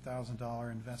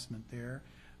 $100,000 investment there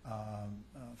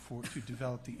to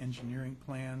develop the engineering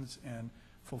plans and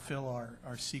fulfill our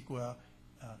CEQA,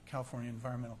 California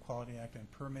Environmental Quality Act, and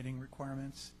permitting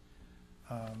requirements.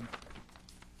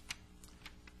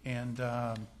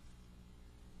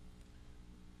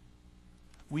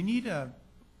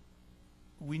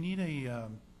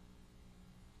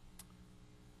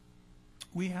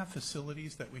 We have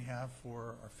facilities that we have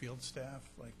for our field staff,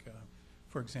 like,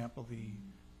 for example, the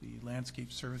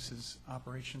Landscape Services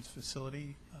Operations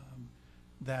Facility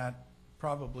that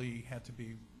probably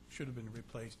should have been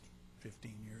replaced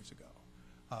 15 years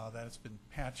ago. That has been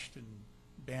patched and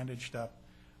bandaged up.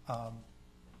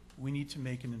 We need to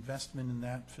make an investment in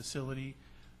that facility.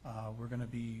 We're going to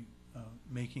be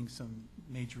making some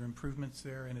major improvements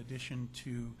there in addition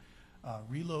to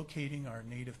relocating our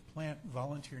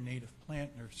volunteer native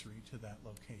plant nursery to that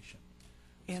location.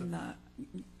 And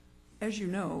as you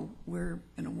know, we're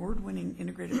an award-winning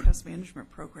integrated pest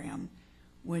management program.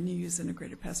 When you use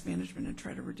integrated pest management and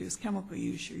try to reduce chemical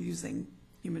use, you're using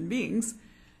human beings.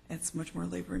 It's much more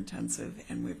labor-intensive,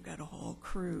 and we've got a whole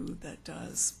crew that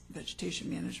does vegetation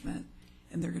management,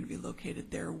 and they're going to be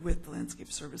located there with the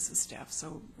landscape services staff.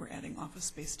 So we're adding office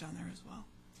space down there as well.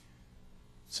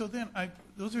 So then,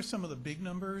 those are some of the big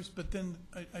numbers. But then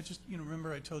I just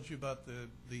remember I told you about the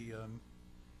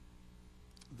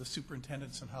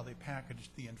superintendents and how they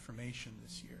packaged the information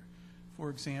this year. For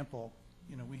example,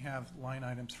 we have line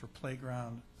items for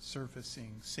playground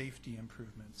surfacing, safety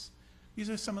improvements. These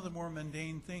are some of the more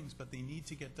mundane things, but they need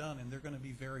to get done, and they're going to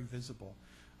be very visible.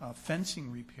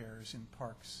 Fencing repairs in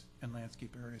parks and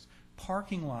landscape areas,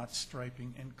 parking lot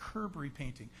striping, and curb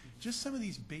repainting. Just some of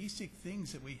these basic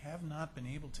things that we have not been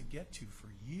able to get to for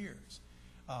years.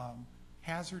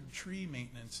 Hazard tree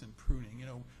maintenance and pruning.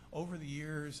 Over the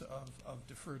years of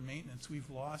deferred maintenance, we've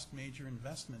lost major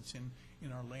investments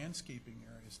in our landscaping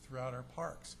areas throughout our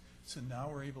parks. So now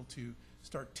we're able to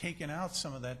start taking out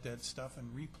some of that dead stuff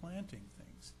and replanting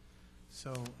things.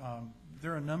 So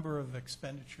there are a number of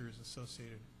expenditures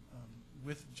associated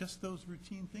with just those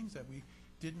routine things that we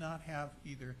did not have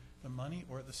either the money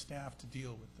or the staff to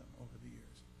deal with them over the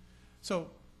years.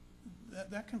 So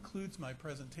That concludes my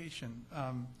presentation.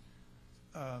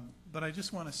 But I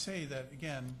just want to say that,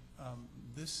 again,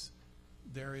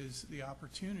 there is the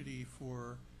opportunity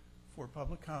for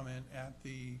public comment at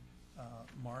the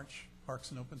March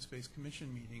Parks and Open Space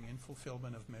Commission meeting in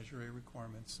fulfillment of Measure A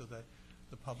requirements so that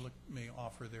the public may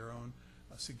offer their own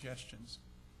suggestions.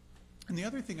 And the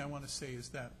other thing I want to say is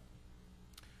that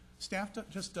staff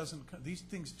just doesn't, these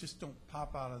things just don't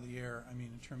pop out of the air. I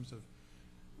mean, in terms of,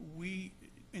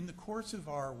 in the course of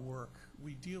our work,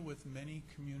 we deal with many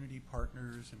community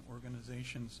partners and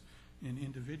organizations and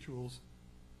individuals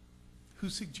who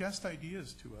suggest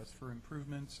ideas to us for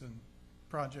improvements and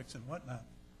projects and whatnot.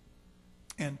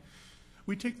 And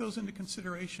we take those into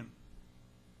consideration.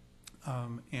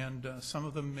 Some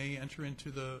of them may enter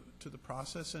into the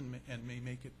process and may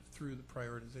make it through the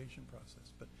prioritization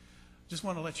process. But just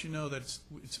want to let you know that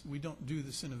we don't do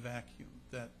this in a vacuum,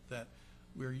 that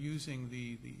we're using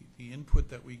the input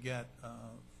that we get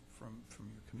from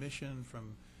your commission,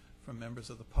 from members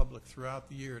of the public throughout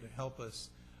the year to help us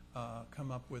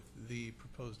come up with the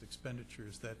proposed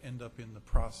expenditures that end up in the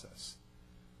process.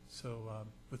 So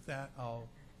with that, I'll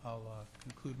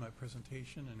conclude my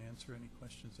presentation and answer any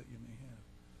questions that you may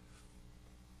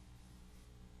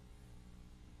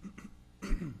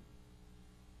have.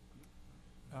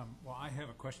 Well, I have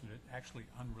a question that's actually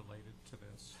unrelated to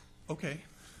this. Okay.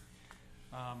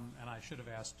 And I should have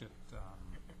asked it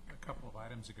a couple of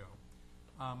items ago.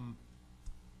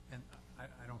 And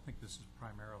I don't think this is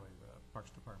primarily the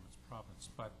Parks Department's province,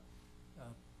 but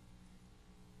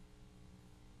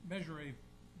Measure A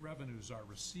revenues are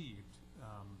received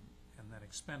and then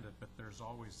expended, but there's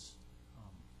always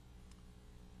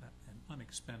an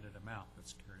unexpended amount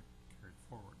that's carried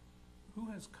forward. Who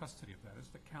has custody of that? Is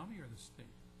the county or the state?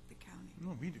 The county.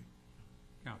 No, we do.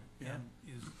 County. Yeah. And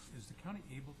is the county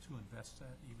able to invest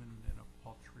that even in a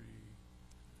paltry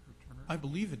return? I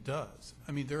believe it does.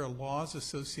 I mean, there are laws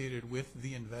associated with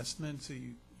the investment, so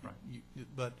Right.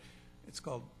 but it's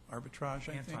called arbitrage,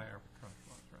 I think. Anti-arbitrage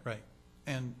laws, right? Right.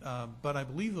 And but I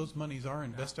believe those monies are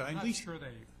invested. I'm At not least sure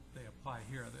they apply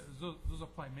here. Those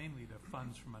apply mainly to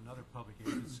funds from another public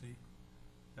agency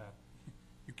that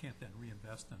you can't then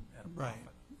reinvest them at a Right,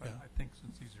 profit. But yeah. I think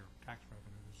since these are tax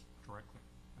revenues directly,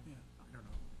 Yeah. I don't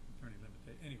know, attorney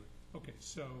limited. Anyway, okay,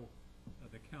 so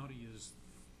the county is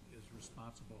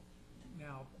responsible.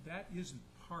 Now, that isn't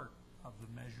part of the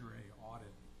Measure A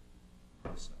audit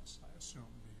process, I assume,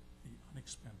 the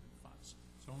unexpended funds.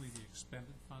 It's only the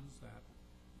expended funds that.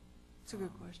 It's a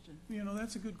good question. You know,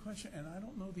 that's a good question, and I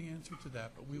don't know the answer to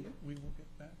that, but we will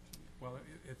get back to you. Well,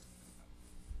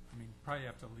 I mean, probably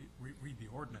have to read the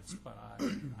ordinance, but I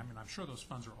mean, I'm sure those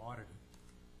funds are audited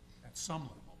at some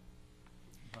level.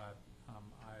 But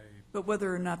But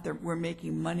whether or not we're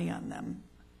making money on them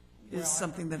Well, is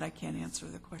something that I can't answer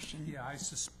the question. yeah, I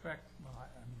suspect, well,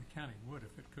 I mean, the county would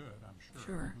if it could, I'm sure.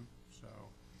 Sure. So,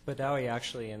 Badawi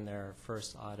actually, in their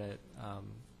first audit,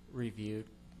 reviewed,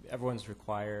 everyone's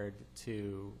required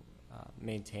to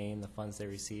maintain the funds they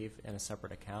receive in a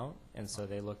separate account. And so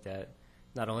they looked at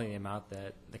not only the amount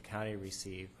that the county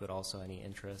received, but also any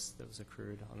interest that was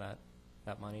accrued on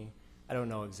that money. I don't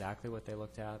know exactly what they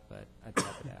looked at, but I'd be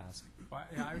happy to ask. well,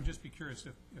 yeah, I would just be curious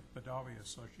if Badawi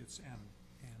Associates and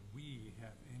we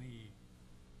have any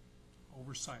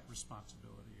oversight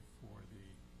responsibility for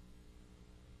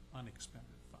the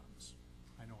unexpended funds.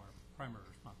 I know our primary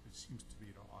responsibility seems to be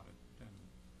to audit and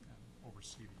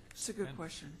oversee the expenditures. It's a good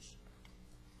question.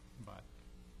 But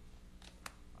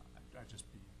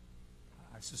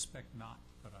I suspect not,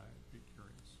 but I'd be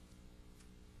curious.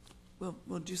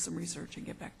 We'll do some research and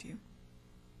get back to you.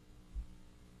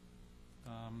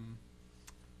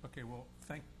 Okay, well,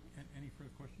 any further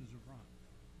questions of Ron?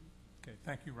 Okay,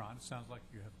 thank you, Ron. It sounds like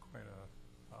you have quite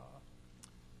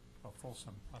a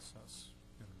fulsome process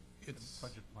in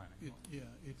budget planning.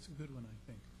 It's a good one, I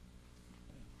think.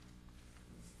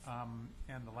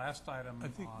 And the last item I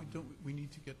think on, we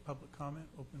need to get public comment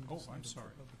open. Oh, this I'm item for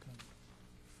sorry. public comment.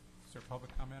 is there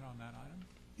public comment on that item?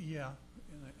 Yeah,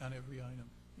 on every item,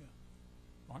 yeah.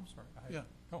 Oh, I'm sorry. Yeah.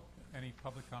 Oh, any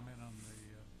public comment on the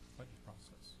budget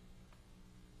process?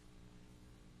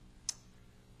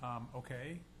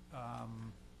 Okay.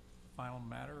 Final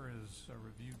matter is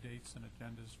review dates and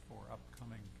agendas for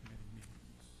upcoming committee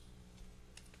meetings.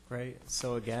 Great.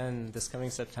 So again, this coming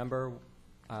September,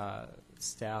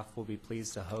 staff will be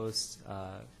pleased to host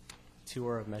a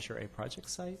tour of Measure A project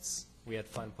sites. We had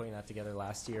fun putting that together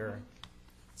last year.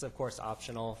 It's of course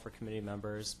optional for committee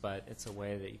members, but it's a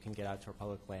way that you can get out to our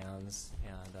public lands,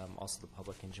 and also the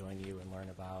public can join you and learn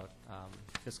about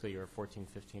fiscal year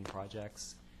 14-15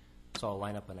 projects. So I'll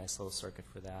line up a nice little circuit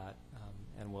for that.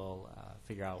 and we'll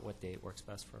figure out what date works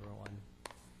best for everyone.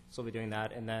 So we'll be doing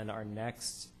that, and then our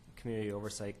next Community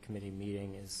Oversight Committee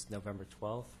meeting is November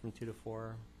 12th from 2 to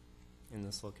 4 in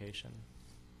this location.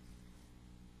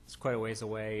 It's quite a ways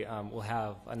away. We'll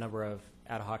have a number of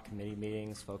ad hoc committee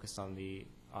meetings focused on the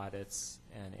audits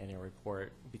and annual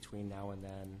report between now and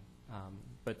then.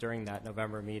 But during that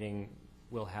November meeting,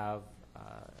 we'll have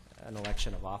an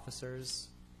election of officers.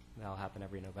 That'll happen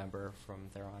every November from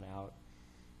there on out.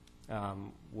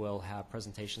 We'll have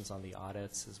presentations on the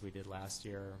audits as we did last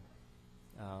year.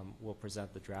 We'll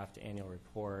present the draft annual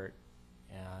report,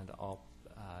 and I'll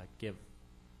give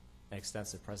an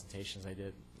extensive presentation as I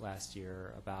did last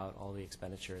year about all the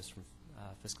expenditures from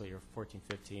fiscal year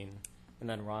 14-15, and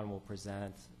then Ron will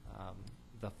present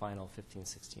the final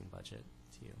 15-16 budget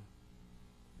to you.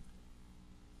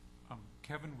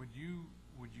 Kevin, would you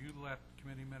let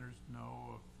committee members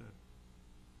know of the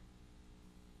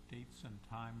dates and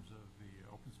times of the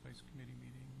Open Space Committee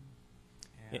meeting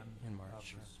and in March, of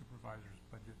sure. the supervisors'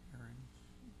 budget hearings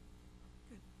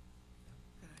Good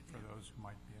for idea. those who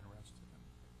might be interested in?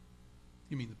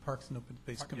 You mean the Parks and Open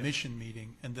Space Yes. Commission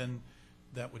meeting, and then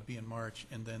that would be in March,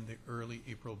 and then the early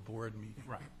April board meeting?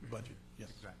 Right. Budget, yes.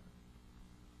 Exactly.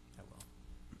 I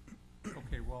will.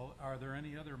 Okay, well, are there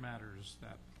any other matters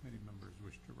that committee members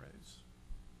wish to raise?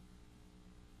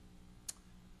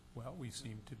 Well, we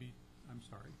seem to be, I'm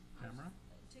sorry, Tamara?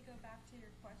 To go back to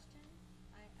your question,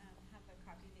 I have a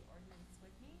copy of the ordinance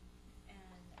with me,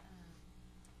 and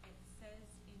it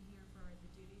says in here for the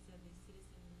duties of the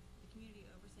Community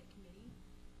Oversight Committee,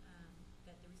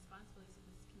 that the responsibilities of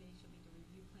this committee shall be to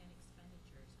review plan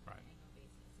expenditures on Right. an annual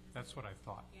basis. And That's what I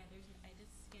thought. Yeah, I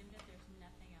just skimmed it, there's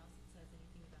nothing else that says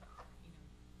anything about,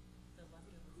 the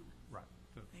leftover funds. Right,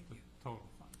 the Thank you. total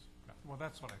funds. Yeah, well,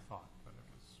 that's what I thought, but it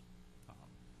was,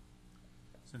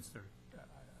 since there,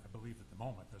 I believe at the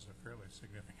moment, there's a fairly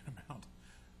significant amount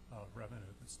of revenue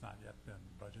that's not yet been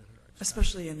budgeted or expended.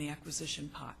 Especially in the acquisition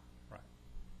pot. Right.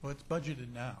 Well, it's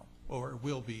budgeted now, or it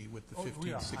will be with the Oh,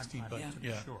 we are. 15-16 I'm budget. to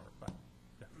be sure, but,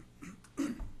 yeah.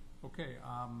 Okay,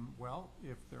 well,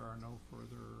 if there are no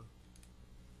further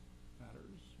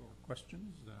matters or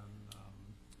questions, then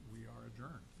we are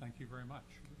adjourned. Thank you very much.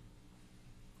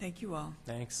 Thank you all.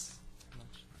 Thanks.